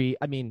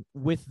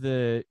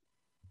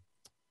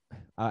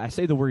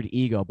say the word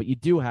ego, but you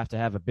do have to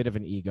have a bit of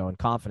an ego and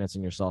confidence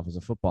in yourself as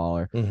a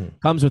footballer.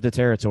 Comes with the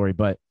territory,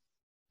 but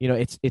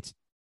it's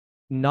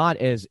not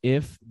as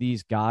if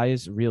these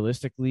guys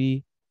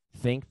realistically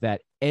think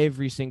that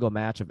every single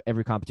match of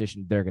every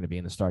competition they're going to be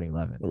in the starting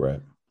 11,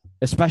 right?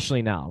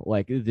 Especially now,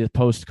 like the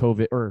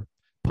post-COVID or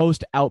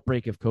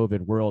post-outbreak of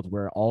COVID world,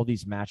 where all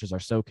these matches are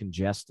so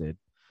congested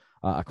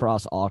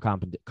across all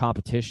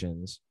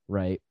competitions,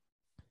 right?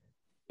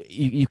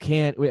 You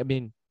can't. I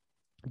mean,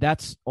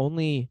 that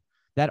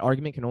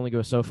argument can only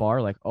go so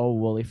far. Like, oh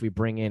well, if we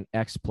bring in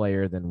X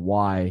player, then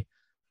Y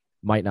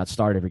might not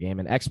start every game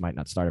and X might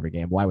not start every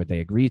game. Why would they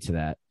agree to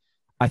that?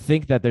 I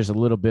think that there's a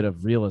little bit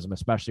of realism,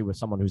 especially with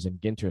someone who's in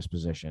Ginter's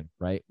position,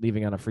 right?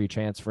 Leaving on a free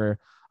transfer,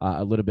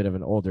 a little bit of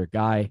an older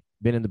guy,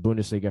 been in the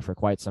Bundesliga for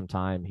quite some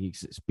time.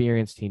 He's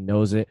experienced. He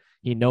knows it.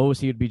 He knows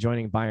he would be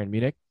joining Bayern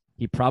Munich.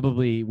 He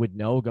probably would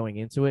know going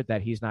into it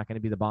that he's not going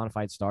to be the bona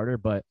fide starter,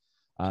 but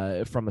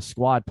from a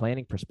squad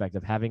planning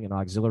perspective, having an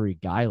auxiliary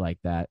guy like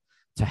that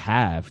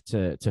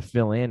to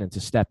fill in and to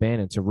step in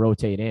and to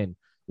rotate in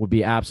would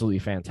be absolutely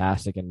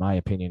fantastic, in my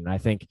opinion. And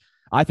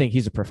I think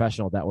he's a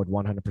professional that would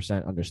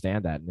 100%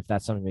 understand that. And if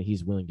that's something that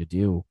he's willing to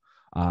do,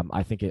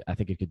 I think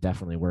it could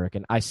definitely work.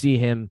 And I see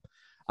him,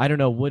 I don't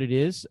know what it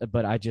is,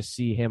 but I just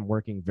see him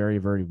working very,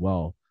 very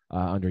well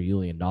under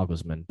Julian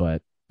Nagelsmann.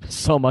 But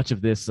so much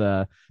of this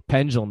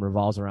pendulum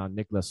revolves around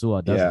Niklas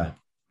Sula, doesn't it?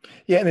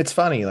 Yeah. And it's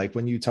funny, like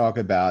when you talk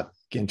about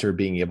Ginter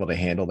being able to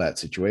handle that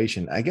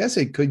situation, I guess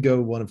it could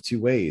go one of two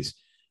ways.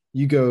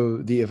 You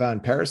go the Ivan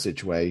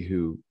Perisic way,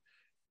 who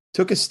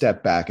took a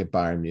step back at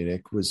Bayern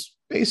Munich, was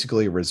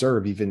basically a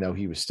reserve, even though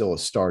he was still a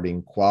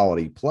starting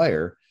quality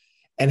player,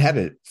 and had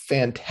a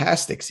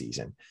fantastic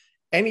season.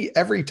 And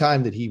every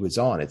time that he was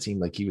on, it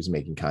seemed like he was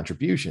making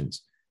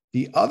contributions.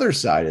 The other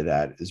side of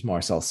that is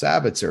Marcel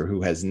Sabitzer,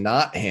 who has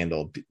not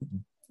handled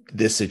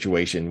this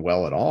situation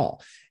well at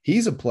all.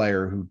 He's a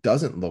player who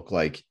doesn't look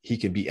like he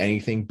could be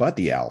anything but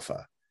the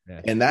alpha.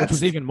 Yeah. And which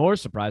was even more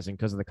surprising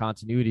because of the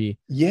continuity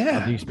of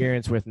the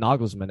experience with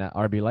Nagelsmann at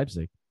RB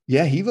Leipzig.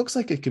 Yeah, he looks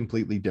like a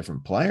completely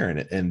different player.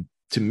 And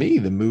to me,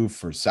 the move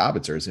for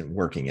Sabitzer isn't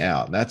working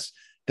out.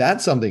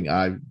 That's something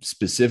I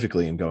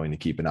specifically am going to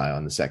keep an eye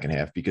on the second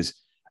half, because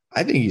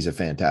I think he's a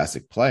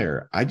fantastic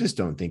player. I just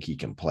don't think he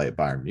can play at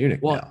Bayern Munich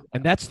now.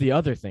 And that's the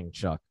other thing,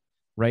 Chuck,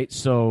 right?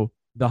 So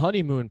the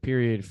honeymoon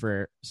period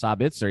for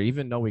Sabitzer,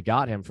 even though we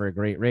got him for a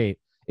great rate,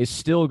 is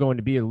still going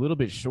to be a little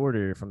bit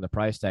shorter from the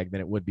price tag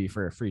than it would be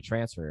for a free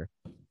transfer.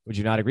 Would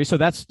you not agree? So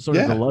that's sort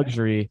of the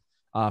luxury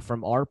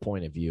from our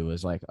point of view,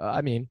 is like,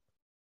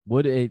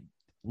 would a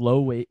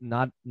low wage,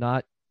 not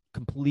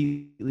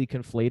completely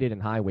conflated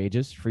and high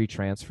wages free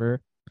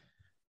transfer,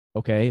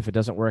 okay, if it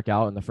doesn't work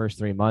out in the first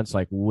 3 months,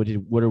 like what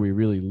are we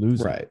really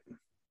losing? Right.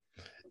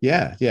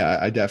 Yeah.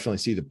 I definitely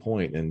see the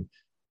point. And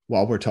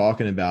while we're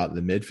talking about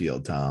the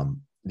midfield,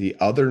 Tom, the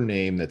other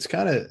name that's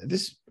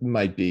this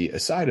might be,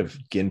 aside of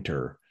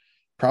Ginter,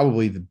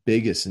 probably the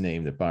biggest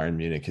name that Bayern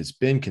Munich has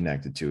been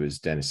connected to is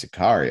Dennis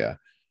Zakaria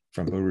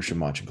from Borussia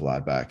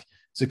Mönchengladbach.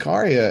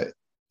 Zakaria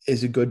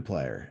is a good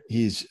player.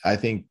 He's, I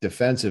think,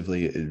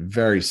 defensively a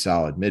very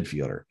solid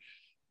midfielder.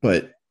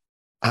 But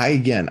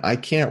I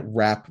can't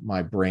wrap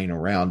my brain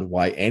around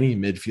why any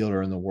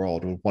midfielder in the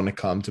world would want to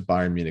come to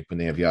Bayern Munich when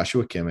they have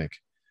Joshua Kimmich,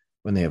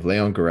 when they have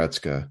Leon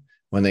Goretzka,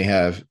 when they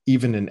have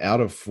even an out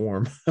of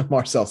form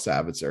Marcel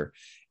Sabitzer.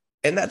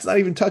 And that's not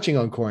even touching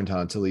on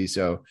Corentin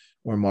Tolisso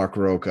or Mark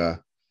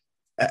Roca.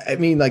 I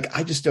mean, like,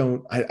 I just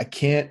don't, I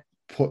can't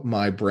put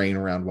my brain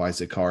around why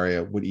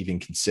Zakaria would even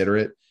consider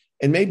it.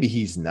 And maybe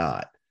he's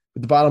not.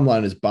 But the bottom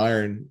line is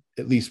Bayern,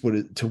 at least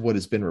what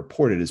has been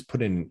reported, has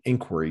put in an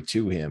inquiry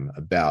to him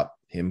about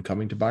him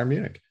coming to Bayern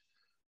Munich.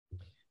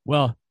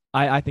 Well,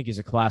 I think he's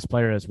a class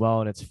player as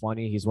well. And it's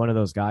funny. He's one of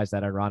those guys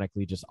that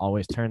ironically just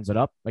always turns it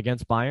up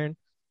against Bayern.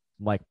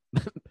 Like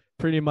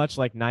pretty much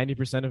like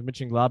 90% of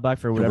Mönchengladbach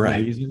for whatever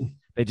reason.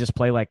 They just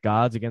play like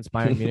gods against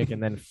Bayern Munich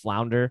and then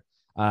flounder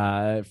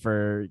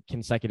for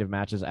consecutive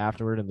matches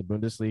afterward in the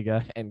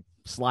Bundesliga and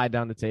slide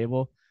down the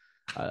table.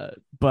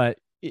 But,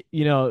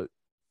 you know,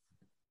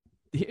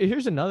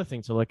 here's another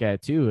thing to look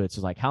at too. It's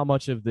like how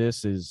much of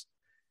this is,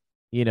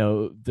 you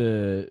know,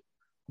 the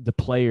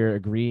player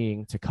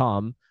agreeing to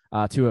come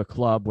to a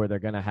club where they're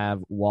going to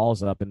have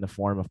walls up in the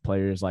form of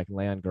players like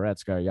Leon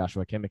Goretzka or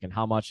Joshua Kimmich, and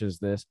how much is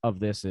this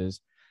is,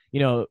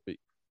 you know,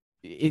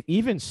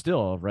 even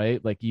still,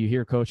 right? Like you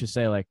hear coaches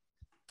say like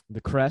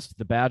the crest,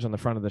 the badge on the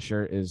front of the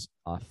shirt is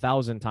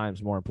 1,000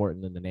 times more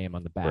important than the name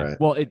on the back. Right.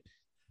 Well,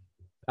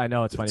 I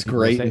know it's funny. It's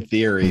great in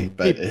theory,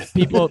 but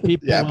people the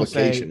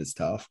application is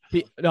tough.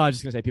 No, I was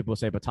just gonna say people will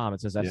say, but Tom,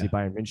 it says FC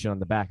Bayern München on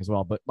the back as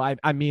well. But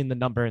I mean the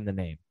number and the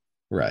name.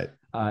 Right.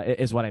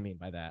 Is what I mean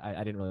by that.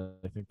 I didn't really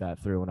think that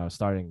through when I was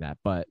starting that,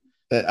 but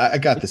I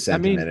got the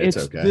sentiment. I mean, it's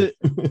okay.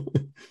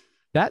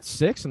 That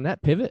 6 and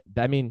that pivot.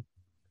 I mean,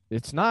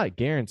 it's not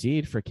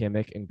guaranteed for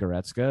Kimmich and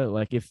Goretzka.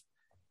 Like if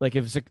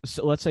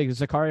let's say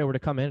Zakaria were to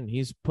come in and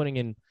he's putting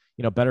in,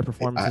 you know, better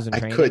performances in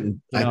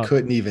training. I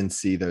couldn't even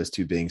see those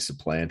two being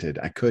supplanted.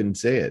 I couldn't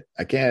say it.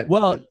 I can't.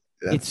 Well,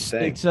 it's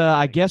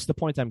I guess the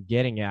point I'm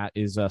getting at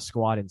is a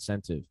squad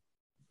incentive.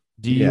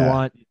 Do you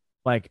want,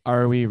 like,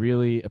 are we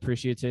really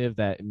appreciative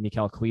that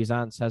Mikel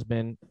Cuisance has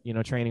been, you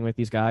know, training with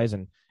these guys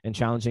and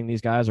challenging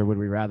these guys, or would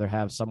we rather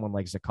have someone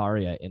like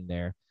Zakaria in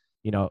there,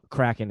 you know,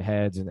 cracking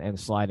heads and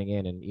sliding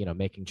in and, you know,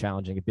 making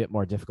challenging a bit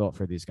more difficult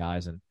for these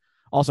guys? And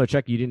also,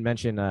 Chuck, you didn't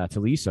mention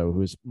Tolisso,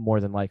 who's more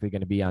than likely going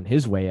to be on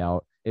his way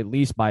out, at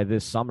least by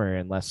this summer,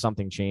 unless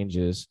something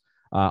changes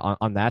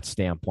on that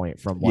standpoint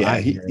from what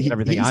I hear.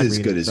 Everything he's I'm as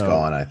reading. Good as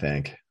gone, I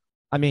think.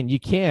 I mean, you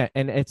can't.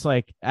 And it's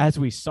like, as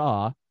we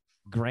saw,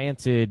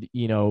 granted,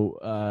 you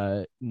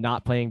know,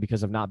 not playing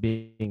because of not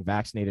being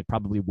vaccinated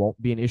probably won't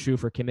be an issue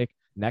for Kimmich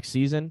next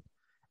season.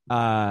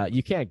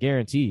 You can't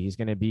guarantee he's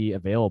going to be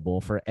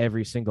available for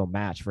every single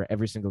match, for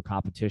every single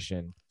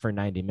competition for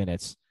 90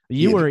 minutes.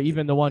 You were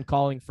even the one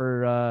calling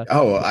for.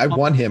 I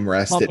want him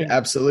rested.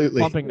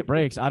 Absolutely. Pumping the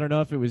brakes. I don't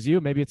know if it was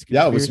you. Maybe it's.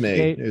 Yeah, it was me.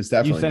 It was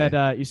definitely. You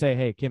said, you say,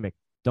 hey, Kimmich,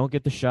 don't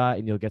get the shot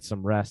and you'll get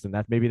some rest. And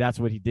maybe that's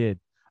what he did.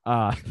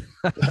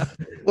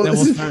 We'll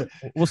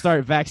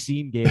start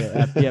vaccine gate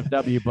at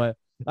PFW. But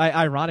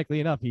ironically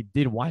enough, he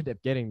did wind up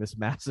getting this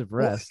massive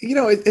rest. Well, you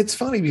know, it's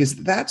funny because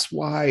that's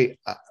why,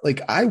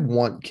 like, I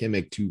want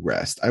Kimmich to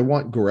rest. I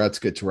want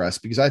Goretzka to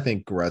rest because I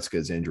think Goretzka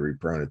is injury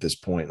prone at this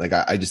point. Like,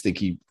 I just think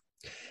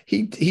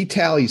he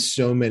tallies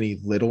so many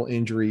little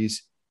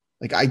injuries.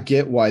 Like, I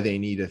get why they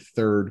need a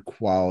third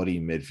quality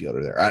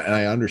midfielder there. And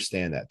I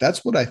understand that.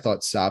 That's what I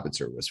thought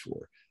Sabitzer was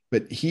for.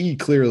 But he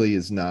clearly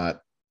is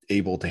not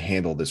able to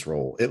handle this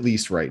role, at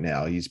least right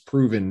now. He's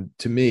proven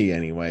to me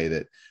anyway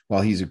that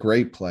while he's a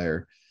great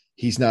player,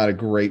 he's not a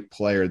great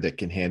player that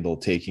can handle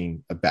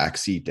taking a back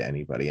seat to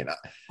anybody. And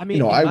I mean,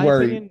 you know, I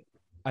worry. Opinion,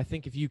 I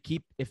think if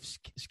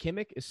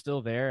Kimmich is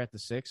still there at the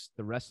 6,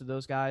 the rest of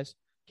those guys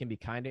can be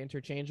kind of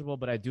interchangeable,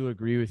 but I do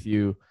agree with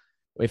you.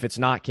 If it's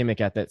not Kimmich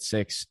at that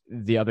 6,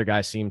 the other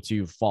guys seem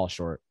to fall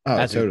short.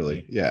 Oh,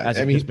 totally. Yeah. As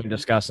we've been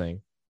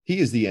discussing. He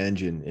is the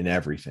engine in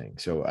everything.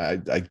 So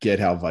I get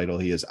how vital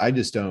he is. I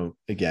just don't,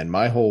 again,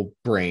 my whole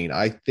brain,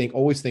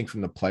 always think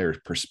from the player's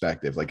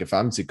perspective. Like if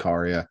I'm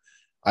Zakaria,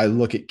 I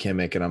look at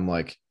Kimmich and I'm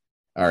like,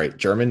 all right,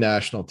 German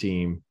national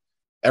team,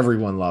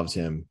 everyone loves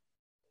him.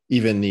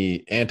 Even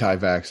the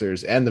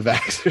anti-vaxxers and the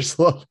vaxxers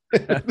love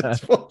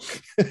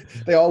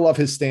him. They all love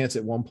his stance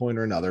at one point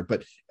or another,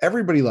 but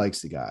everybody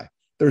likes the guy.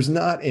 There's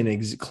not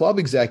an club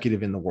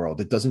executive in the world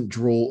that doesn't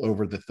drool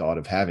over the thought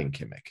of having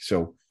Kimmich.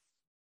 So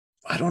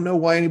I don't know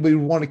why anybody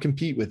would want to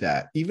compete with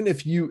that. Even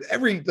if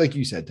like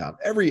you said, Tom,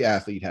 every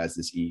athlete has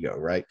this ego,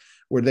 right?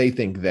 Where they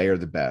think they are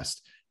the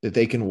best, that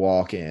they can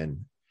walk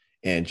in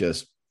and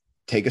just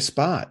take a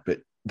spot, but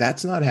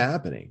that's not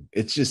happening.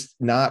 It's just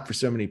not for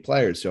so many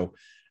players. So,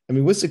 I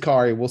mean, with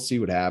Zakaria, we'll see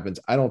what happens.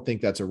 I don't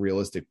think that's a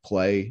realistic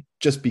play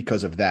just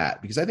because of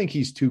that, because I think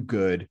he's too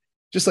good.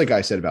 Just like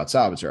I said about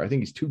Sabitzer, I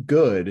think he's too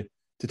good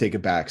to take a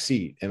back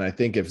seat. And I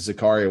think if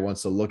Zakaria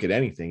wants to look at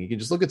anything, he can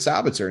just look at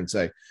Sabitzer and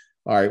say,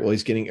 all right, well,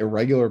 he's getting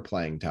irregular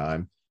playing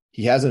time.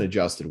 He hasn't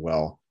adjusted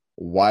well.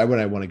 Why would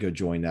I want to go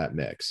join that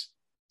mix?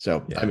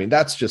 So, yeah. I mean,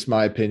 that's just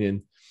my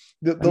opinion.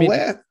 Go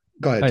ahead,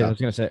 Tom.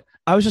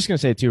 I was just going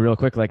to say too, real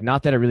quick, like,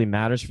 not that it really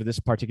matters for this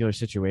particular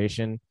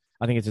situation.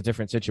 I think it's a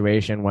different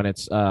situation when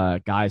it's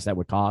guys that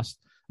would cost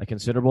a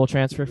considerable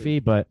transfer fee.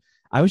 But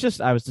I was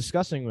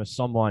discussing with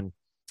someone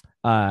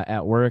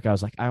at work. I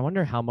was like, I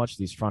wonder how much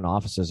these front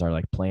offices are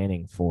like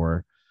planning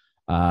for,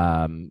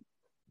 um,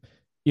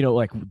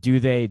 like do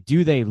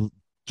they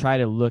try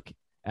to look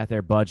at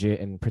their budget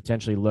and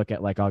potentially look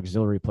at like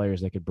auxiliary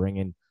players they could bring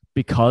in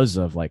because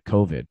of like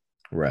COVID,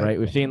 Right. right?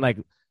 We've seen like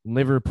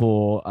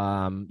Liverpool.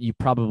 You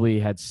probably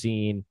had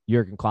seen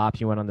Jurgen Klopp.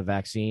 He went on the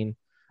vaccine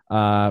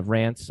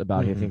rants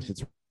about he thinks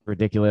it's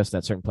ridiculous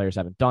that certain players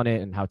haven't done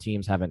it and how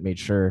teams haven't made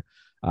sure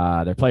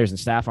their players and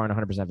staff aren't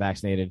 100%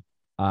 vaccinated.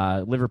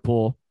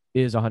 Liverpool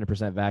is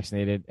 100%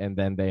 vaccinated, and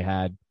then they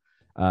had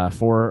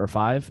 4 or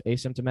 5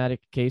 asymptomatic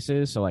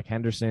cases. So like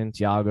Henderson,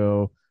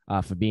 Thiago,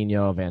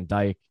 Fabinho, Van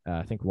Dijk,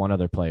 I think one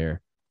other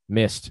player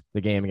missed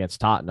the game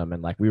against Tottenham,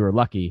 and like we were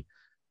lucky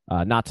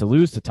not to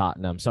lose to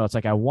Tottenham. So it's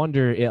like I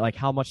wonder like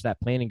how much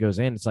that planning goes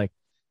in. It's like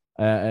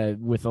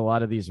with a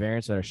lot of these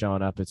variants that are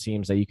showing up, it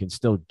seems that you can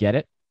still get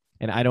it.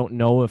 And I don't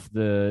know if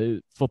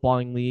the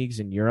footballing leagues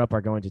in Europe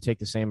are going to take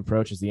the same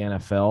approach as the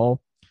NFL,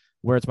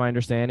 where it's my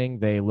understanding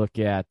they look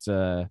at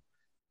something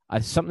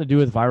to do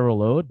with viral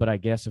load. But I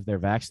guess if they're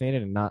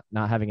vaccinated and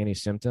not having any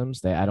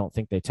symptoms, I don't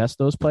think they test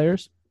those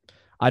players.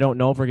 I don't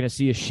know if we're going to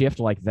see a shift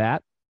like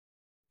that.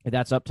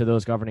 That's up to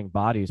those governing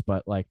bodies.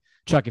 But like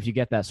Chuck, if you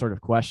get that sort of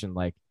question,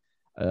 like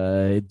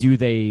do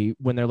they,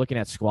 when they're looking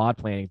at squad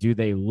planning, do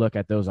they look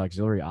at those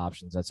auxiliary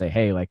options that say,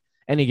 hey, like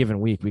any given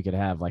week we could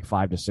have like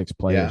 5 to 6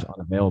 players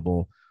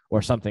unavailable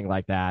or something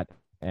like that,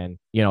 and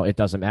it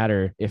doesn't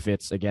matter if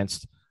it's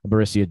against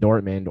Borussia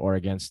Dortmund or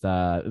against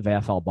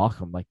VfL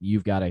Bochum, like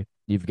you've got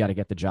to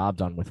get the job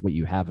done with what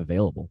you have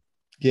available.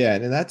 Yeah,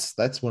 and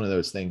that's one of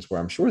those things where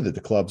I'm sure that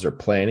the clubs are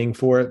planning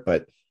for it,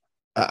 but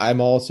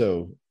I'm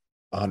also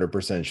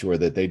 100% sure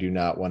that they do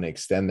not want to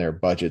extend their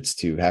budgets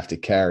to have to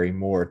carry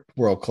more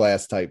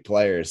world-class type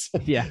players.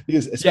 Yeah.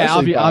 Because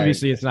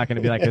obviously it's not going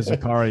to be like a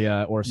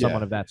Zakaria or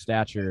someone of that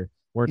stature.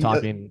 We're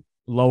talking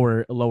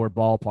lower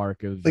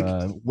ballpark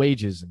of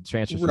wages and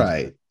transfer fees.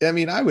 Right. I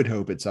mean, I would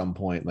hope at some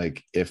point,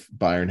 like if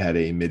Bayern had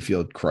a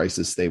midfield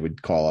crisis, they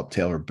would call up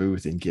Taylor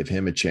Booth and give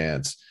him a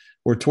chance,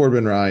 or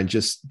Torben Ryan,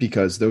 just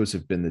because those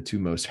have been the two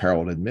most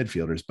heralded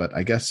midfielders. But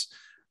I guess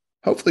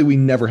hopefully we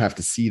never have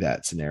to see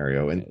that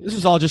scenario. And this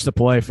is all just a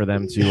play for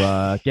them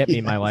to get me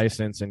my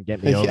license and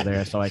get me over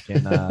there so I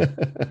can,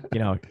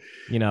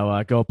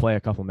 go play a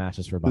couple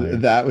matches for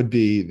Bayern. That would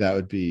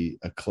be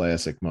a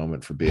classic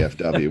moment for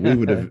BFW. We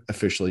would have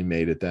officially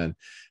made it then.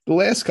 The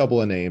last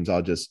couple of names,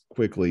 I'll just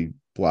quickly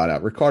blot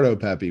out. Ricardo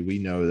Pepi, we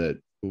know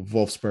that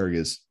Wolfsburg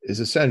is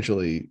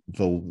essentially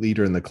the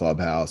leader in the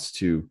clubhouse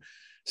to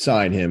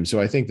sign him. So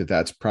I think that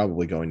that's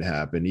probably going to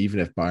happen. Even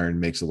if Bayern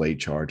makes a late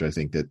charge, I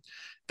think that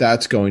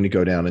that's going to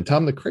go down. And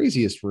Tom, the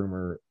craziest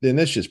rumor, and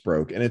this just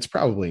broke, and it's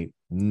probably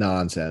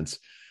nonsense,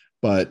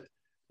 but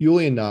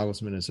Julian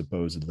Nagelsmann is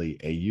supposedly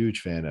a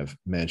huge fan of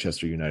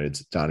Manchester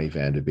United's Donny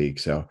van de Beek.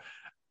 So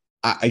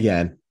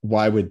again,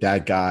 why would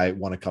that guy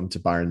want to come to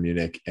Bayern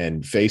Munich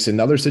and face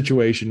another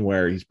situation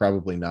where he's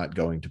probably not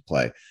going to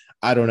play?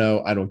 I don't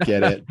know. I don't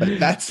get it, but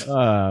that's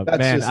man,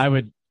 just,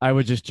 I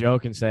would just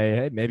joke and say,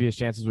 hey, maybe his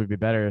chances would be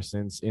better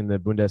since in the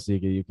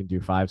Bundesliga you can do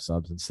 5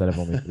 subs instead of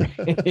only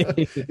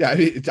 3. Yeah, I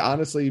mean, it's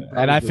honestly,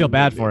 and I feel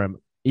bad for him.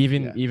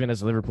 Even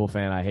as a Liverpool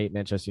fan, I hate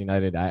Manchester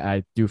United.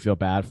 I do feel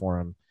bad for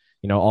him.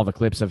 All the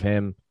clips of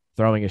him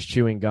throwing his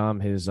chewing gum,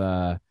 his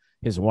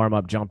warm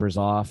up jumpers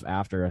off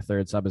after a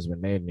third sub has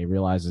been made, and he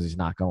realizes he's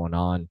not going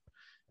on.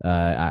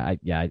 I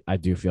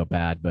do feel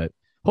bad, but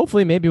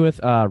hopefully, maybe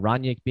with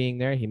Ranić being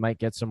there, he might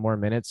get some more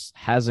minutes.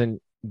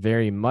 Hasn't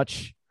very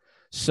much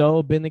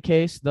so been the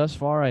case thus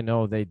far. I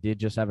know they did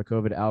just have a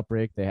COVID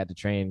outbreak. They had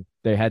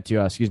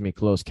to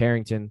close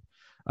Carrington,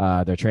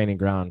 their training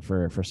ground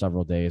for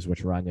several days,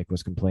 which Ranić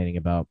was complaining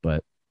about.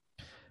 But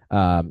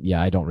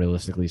I don't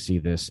realistically see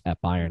this at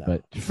Bayern.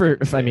 No.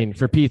 But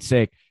for Pete's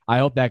sake, I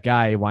hope that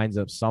guy winds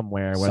up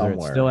somewhere, whether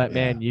it's still at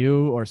Man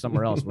U or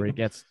somewhere else where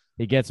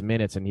he gets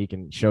minutes and he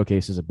can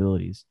showcase his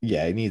abilities.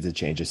 Yeah, he needs a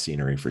change of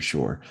scenery for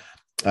sure.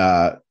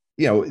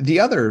 The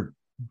other,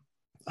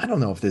 I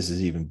don't know if this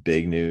is even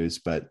big news,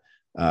 but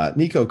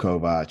Niko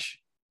Kovac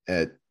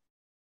at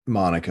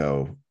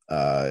Monaco.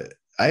 I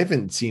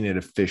haven't seen it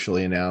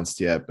officially announced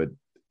yet, but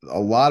a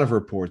lot of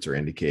reports are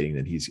indicating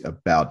that he's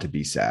about to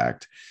be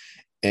sacked.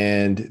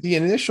 And the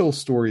initial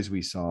stories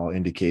we saw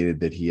indicated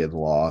that he had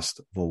lost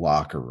the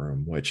locker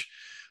room, which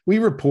we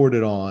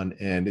reported on,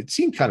 and it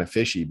seemed kind of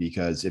fishy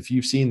because if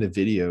you've seen the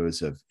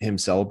videos of him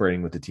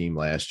celebrating with the team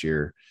last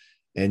year,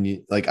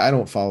 and I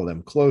don't follow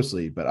them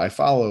closely, but I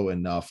follow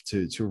enough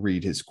to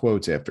read his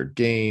quotes after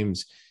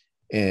games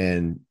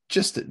and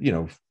just,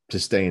 to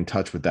stay in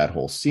touch with that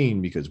whole scene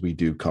because we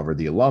do cover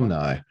the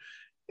alumni.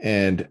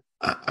 And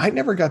I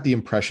never got the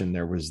impression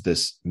there was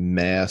this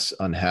mass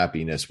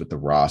unhappiness with the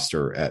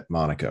roster at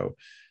Monaco.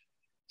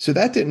 So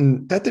that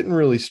didn't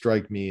really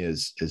strike me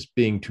as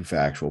being too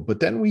factual. But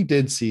then we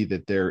did see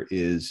that there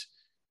is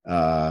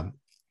kind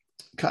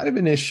of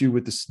an issue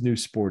with this new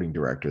sporting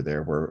director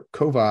there, where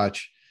Kovac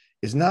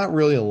is not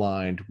really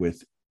aligned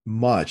with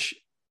much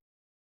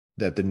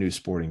that the new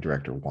sporting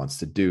director wants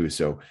to do.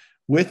 So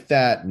with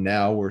that,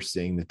 now we're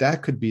seeing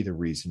that could be the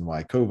reason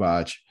why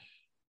Kovac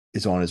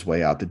is on his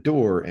way out the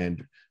door.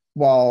 And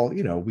while,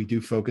 we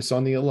do focus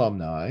on the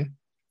alumni,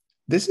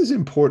 this is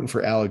important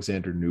for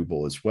Alexander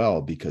Nubel as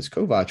well, because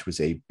Kovac was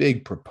a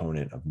big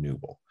proponent of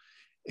Nubel.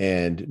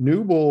 And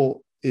Nubel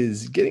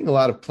is getting a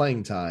lot of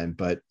playing time,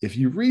 but if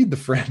you read the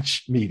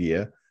French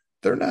media,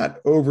 they're not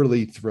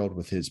overly thrilled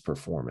with his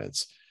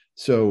performance.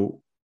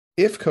 So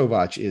if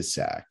Kovac is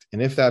sacked,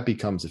 and if that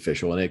becomes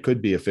official, and it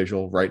could be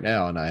official right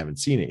now, and I haven't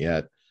seen it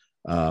yet.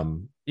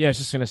 Yeah, I was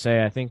just going to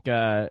say, I think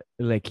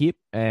L'Equipe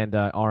and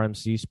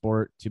RMC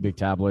Sport, two big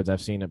tabloids,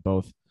 I've seen it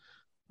both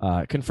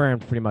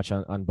confirmed pretty much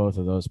on both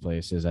of those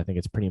places. I think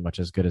it's pretty much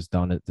as good as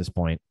done at this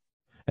point.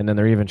 And then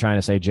they're even trying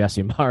to say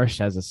Jesse Marsch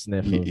has a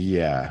sniff of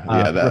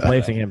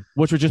replacing him,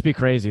 which would just be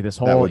crazy. This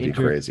whole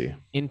crazy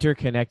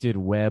interconnected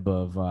web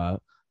of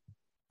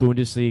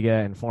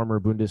Bundesliga and former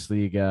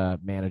Bundesliga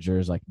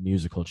managers like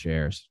musical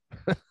chairs.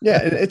 Yeah,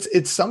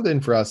 it's something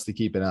for us to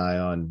keep an eye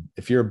on.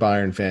 If you're a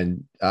Bayern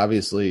fan,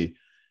 obviously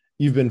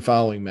you've been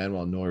following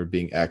Manuel Neuer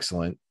being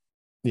excellent,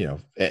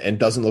 and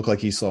doesn't look like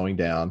he's slowing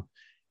down.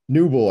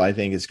 Nubel, I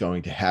think, is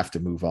going to have to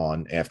move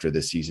on after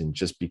this season,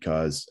 just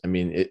because,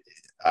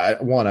 I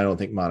don't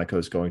think Monaco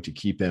is going to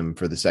keep him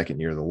for the second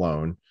year of the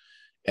loan.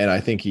 And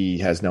I think he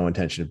has no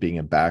intention of being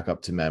a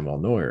backup to Manuel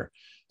Neuer.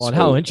 Well, and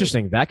how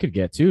interesting that could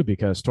get too,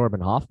 because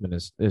Torben Hoffmann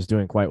is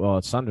doing quite well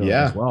at Sunderland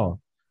as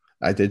well.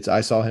 I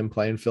saw him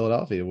play in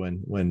Philadelphia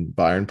when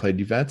Bayern played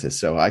Juventus.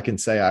 So I can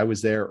say I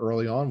was there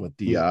early on with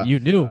the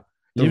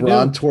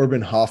Ron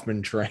Torben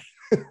Hoffmann train.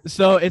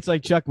 So it's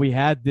like, Chuck, we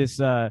had this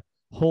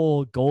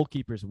whole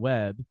goalkeeper's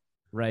web,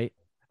 right?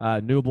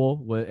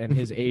 Nubel and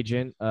his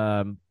agent,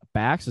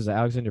 Bax, is it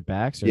Alexander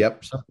Bax?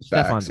 Yep.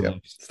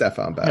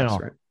 Stefan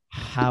Bax, right?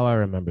 How I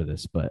remember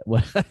this, but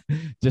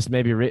just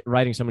maybe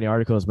writing so many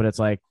articles, but it's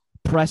like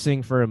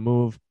pressing for a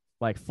move,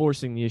 like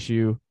forcing the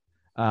issue.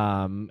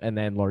 And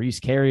then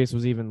Loris Karius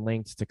was even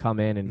linked to come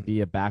in and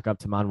be a backup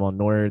to Manuel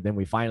Neuer. Then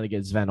we finally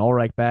get Sven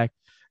Ulreich back.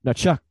 Now,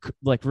 Chuck,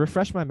 like,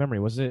 refresh my memory.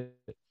 Was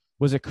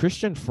it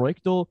Christian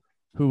Freuchtel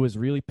who was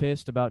really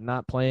pissed about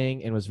not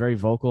playing and was very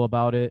vocal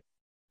about it,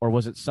 or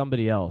was it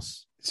somebody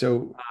else?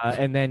 So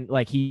and then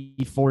like he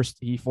forced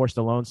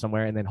a loan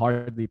somewhere and then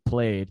hardly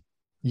played.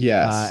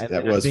 Yes,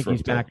 and I think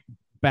he's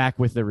back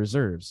with the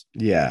reserves.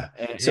 Yeah.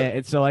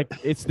 And so like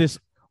it's this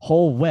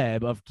whole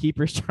web of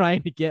keepers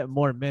trying to get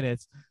more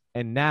minutes,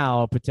 and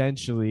now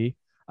potentially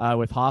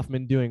with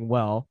Hoffmann doing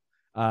well,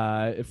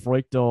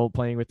 Freuchtel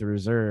playing with the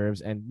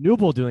reserves, and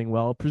Nubel doing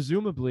well,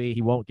 presumably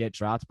he won't get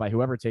dropped by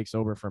whoever takes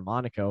over for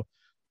Monaco.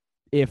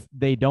 If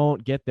they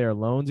don't get their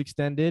loans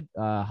extended,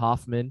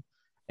 Hoffmann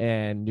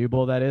and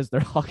Nubel, that is,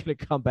 they're all going to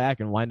come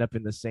back and wind up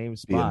in the same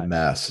spot. Be a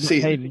mess.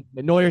 Hey,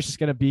 Neuer's just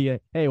going to be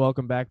hey,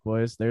 welcome back,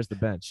 boys. There's the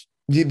bench.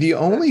 The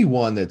only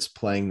one that's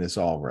playing this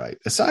all right,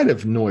 aside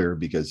of Neuer,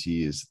 because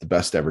he is the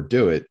best to ever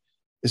do it,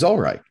 is all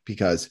right,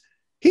 because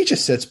he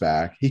just sits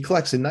back. He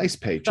collects a nice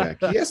paycheck.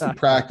 He has to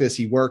practice.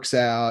 He works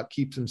out,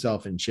 keeps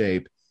himself in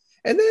shape,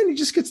 and then he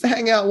just gets to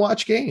hang out and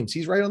watch games.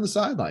 He's right on the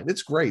sideline.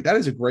 It's great. That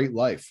is a great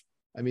life.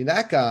 I mean,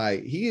 that guy,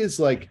 he is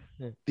like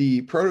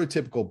the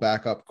prototypical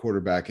backup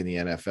quarterback in the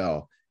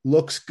NFL.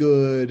 Looks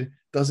good,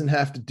 doesn't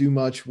have to do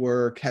much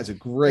work, has a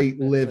great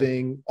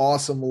living,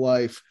 awesome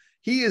life.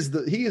 He is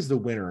the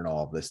winner in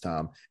all of this,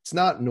 Tom. It's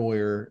not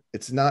Neuer.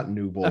 It's not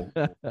Nubel.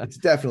 It's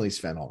definitely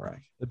Sven Ulreich.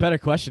 The better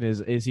question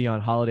is he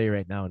on holiday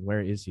right now, and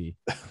where is he?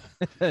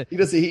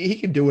 He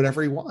can do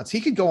whatever he wants.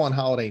 He could go on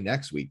holiday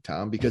next week,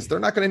 Tom, because they're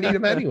not going to need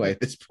him anyway at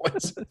this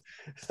point.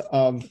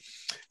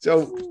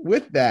 So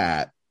with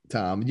that,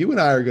 Tom, you and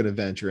I are going to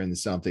venture into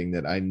something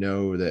that I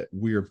know that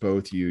we're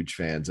both huge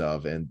fans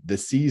of, and the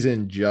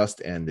season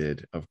just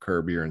ended of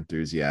Curb Your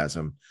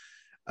Enthusiasm.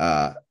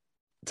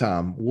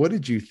 Tom, what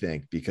did you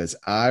think? Because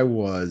I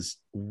was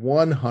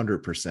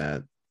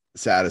 100%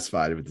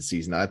 satisfied with the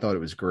season. I thought it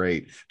was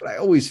great, but I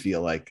always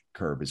feel like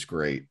Curb is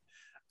great.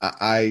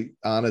 I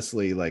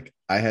honestly, like,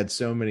 I had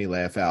so many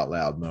laugh out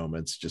loud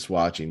moments just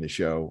watching the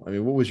show. I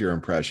mean, what was your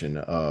impression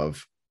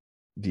of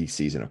the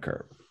season of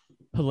Curb?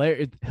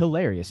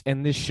 Hilarious.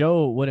 And this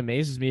show, what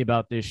amazes me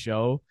about this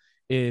show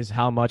is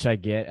how much I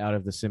get out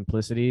of the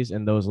simplicities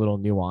and those little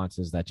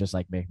nuances that just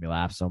like make me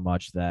laugh so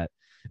much. That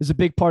is a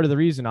big part of the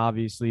reason,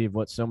 obviously, of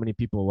what so many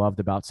people loved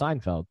about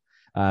Seinfeld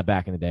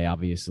back in the day.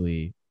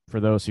 Obviously, for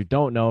those who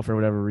don't know, for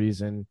whatever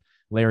reason,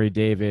 Larry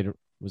David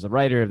was a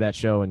writer of that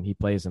show, and he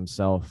plays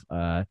himself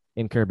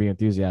in Curb Your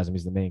Enthusiasm.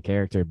 He's the main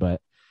character, but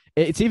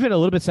it's even a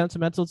little bit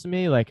sentimental to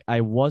me. Like,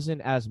 I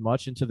wasn't as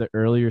much into the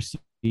earlier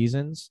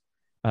seasons.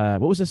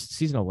 What was this,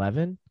 season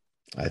 11?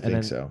 I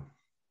think so.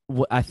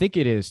 I think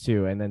it is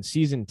too. And then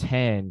season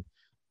 10,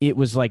 it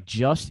was like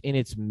just in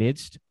its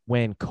midst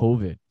when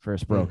COVID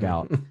first broke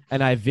out.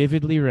 And I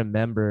vividly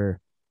remember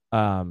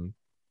the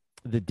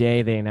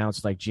day they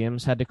announced like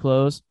gyms had to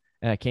close.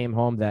 And I came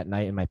home that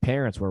night and my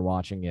parents were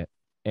watching it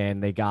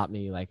and they got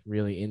me like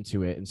really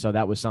into it. And so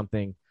that was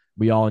something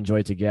we all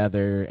enjoyed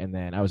together. And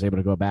then I was able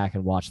to go back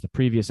and watch the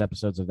previous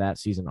episodes of that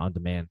season on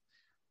demand.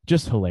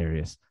 just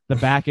hilarious. The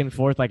back and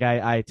forth, like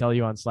I tell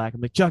you on Slack, I'm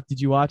like, Chuck, did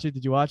you watch it?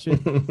 Did you watch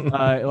it?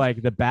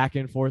 Like the back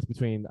and forth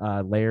between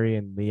Larry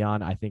and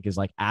Leon, I think is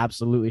like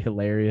absolutely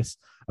hilarious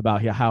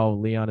about how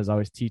Leon is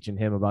always teaching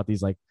him about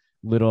these like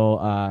little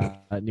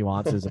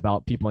nuances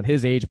about people in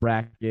his age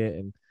bracket,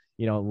 and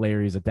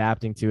Larry's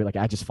adapting to it. Like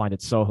I just find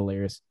it so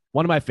hilarious.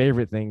 One of my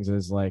favorite things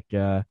is like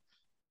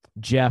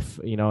Jeff,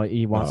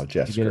 he wants to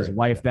get his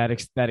wife that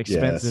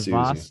expensive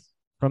Voss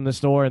from the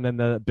store, and then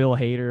the Bill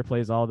Hader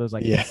plays all those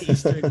like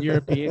Eastern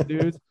European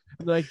dudes.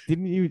 Like,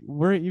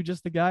 weren't you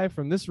just the guy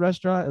from this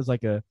restaurant? It was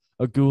like a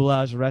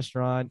goulash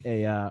restaurant,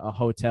 a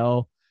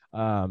hotel,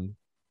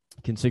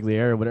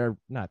 consigliere, whatever.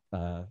 Not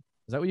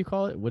is that what you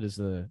call it? What is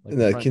the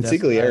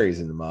consigliere's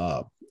in the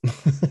mob?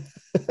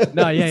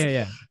 No,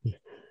 yeah.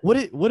 What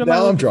am I?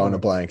 Now I'm drawing a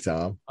blank,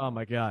 Tom. Oh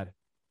my god.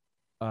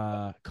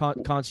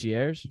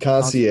 Concierge.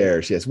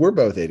 Yes, we're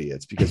both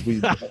idiots because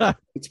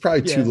it's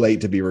probably too late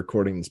to be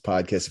recording this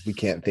podcast if we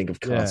can't think of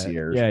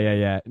concierge.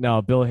 Yeah.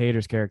 No, Bill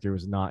Hader's character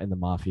was not in the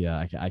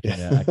mafia. I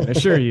can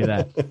assure you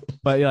that.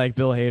 But like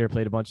Bill Hader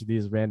played a bunch of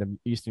these random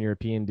Eastern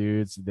European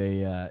dudes.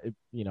 They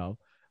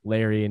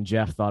Larry and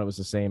Jeff thought it was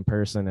the same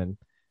person, and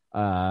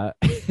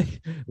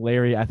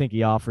Larry, I think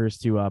he offers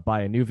to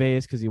buy a new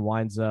vase because he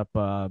winds up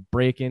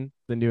breaking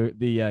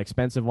the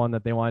expensive one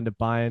that they wind up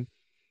buying.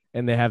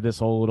 And they have this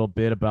whole little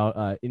bit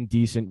about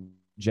indecent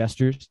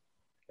gestures.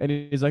 And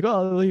he's like,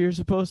 oh, you're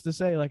supposed to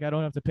say, like, I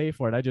don't have to pay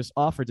for it. I just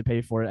offered to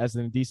pay for it as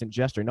an indecent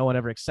gesture. No one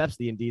ever accepts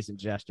the indecent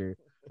gesture,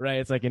 right?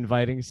 It's like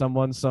inviting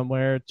someone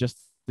somewhere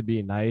just to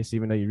be nice,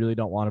 even though you really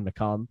don't want them to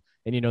come.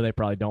 And they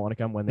probably don't want to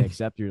come. When they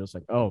accept you, you're just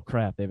like, oh,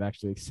 crap, they've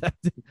actually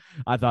accepted.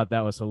 I thought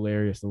that was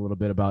hilarious, a little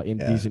bit about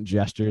indecent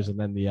gestures, and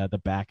then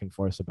the back and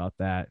forth about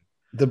that.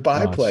 The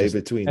byplay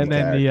between and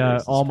then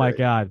oh, my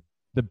God.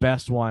 The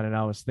best one, and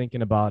I was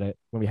thinking about it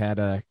when we had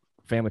a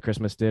family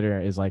Christmas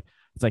dinner, is like,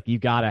 it's like you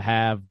got to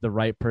have the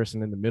right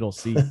person in the middle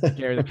seat to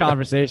carry the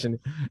conversation.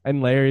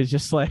 And Larry's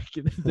just like,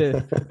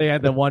 they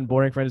had the one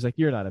boring friend who's like,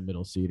 you're not a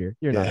middle seater.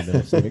 You're not a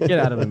middle seater. Get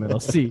out of the middle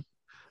seat.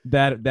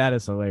 That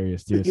is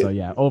hilarious too. So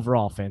yeah,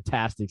 overall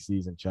fantastic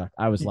season, Chuck.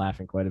 I was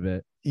laughing quite a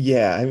bit.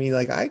 Yeah, I mean,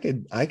 like I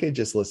could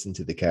just listen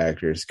to the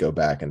characters go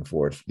back and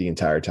forth the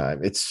entire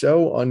time. It's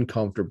so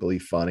uncomfortably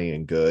funny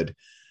and good.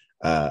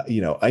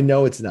 I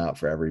know it's not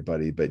for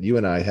everybody, but you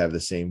and I have the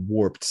same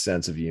warped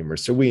sense of humor,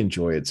 so we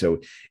enjoy it.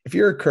 So if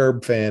you're a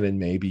Curb fan and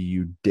maybe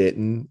you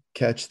didn't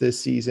catch this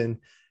season,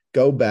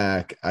 go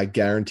back. I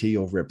guarantee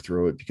you'll rip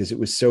through it because it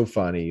was so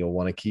funny. You'll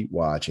want to keep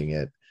watching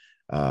it.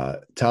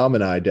 Tom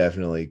and I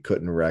definitely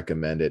couldn't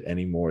recommend it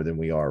any more than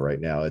we are right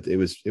now. It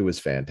was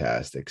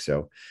fantastic.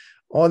 So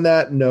on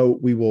that note,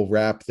 we will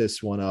wrap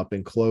this one up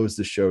and close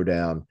the show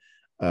down.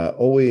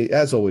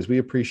 As always, we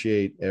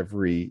appreciate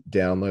every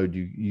download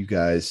you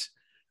guys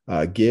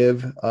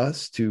give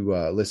us to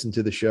listen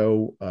to the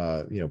show.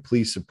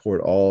 Please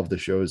support all of the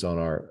shows on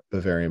our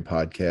Bavarian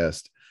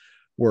Podcast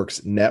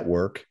Works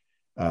network.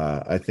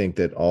 I think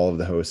that all of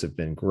the hosts have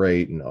been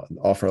great and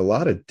offer a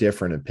lot of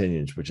different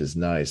opinions, which is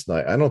nice.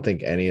 Like, I don't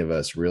think any of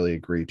us really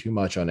agree too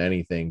much on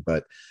anything,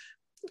 but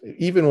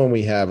even when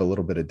we have a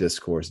little bit of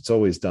discourse, it's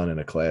always done in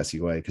a classy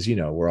way because,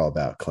 we're all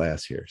about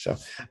class here. So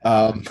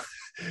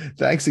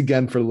thanks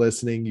again for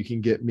listening. You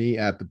can get me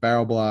at the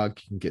Barrel Blog.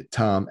 You can get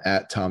Tom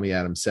at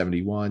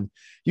TommyAdams71.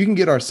 You can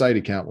get our site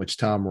account, which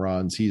Tom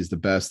runs. He is the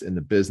best in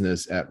the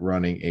business at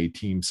running a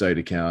team site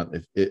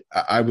account.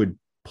 I would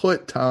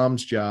put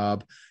Tom's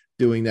job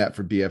doing that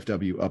for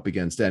BFW up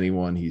against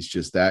anyone. He's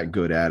just that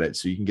good at it.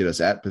 So you can get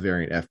us at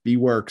Bavarian FB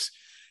Works.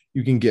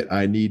 You can get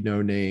I Need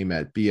No Name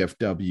at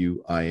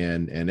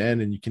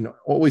BFWINNN, and you can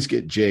always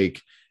get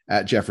Jake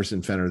at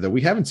Jefferson Fenner, though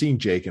we haven't seen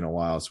Jake in a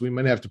while, so we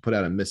might have to put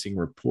out a missing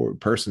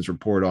persons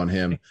report on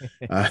him,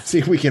 see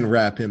if we can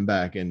wrap him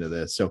back into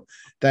this. So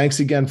thanks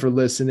again for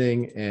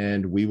listening,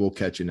 and we will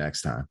catch you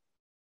next time.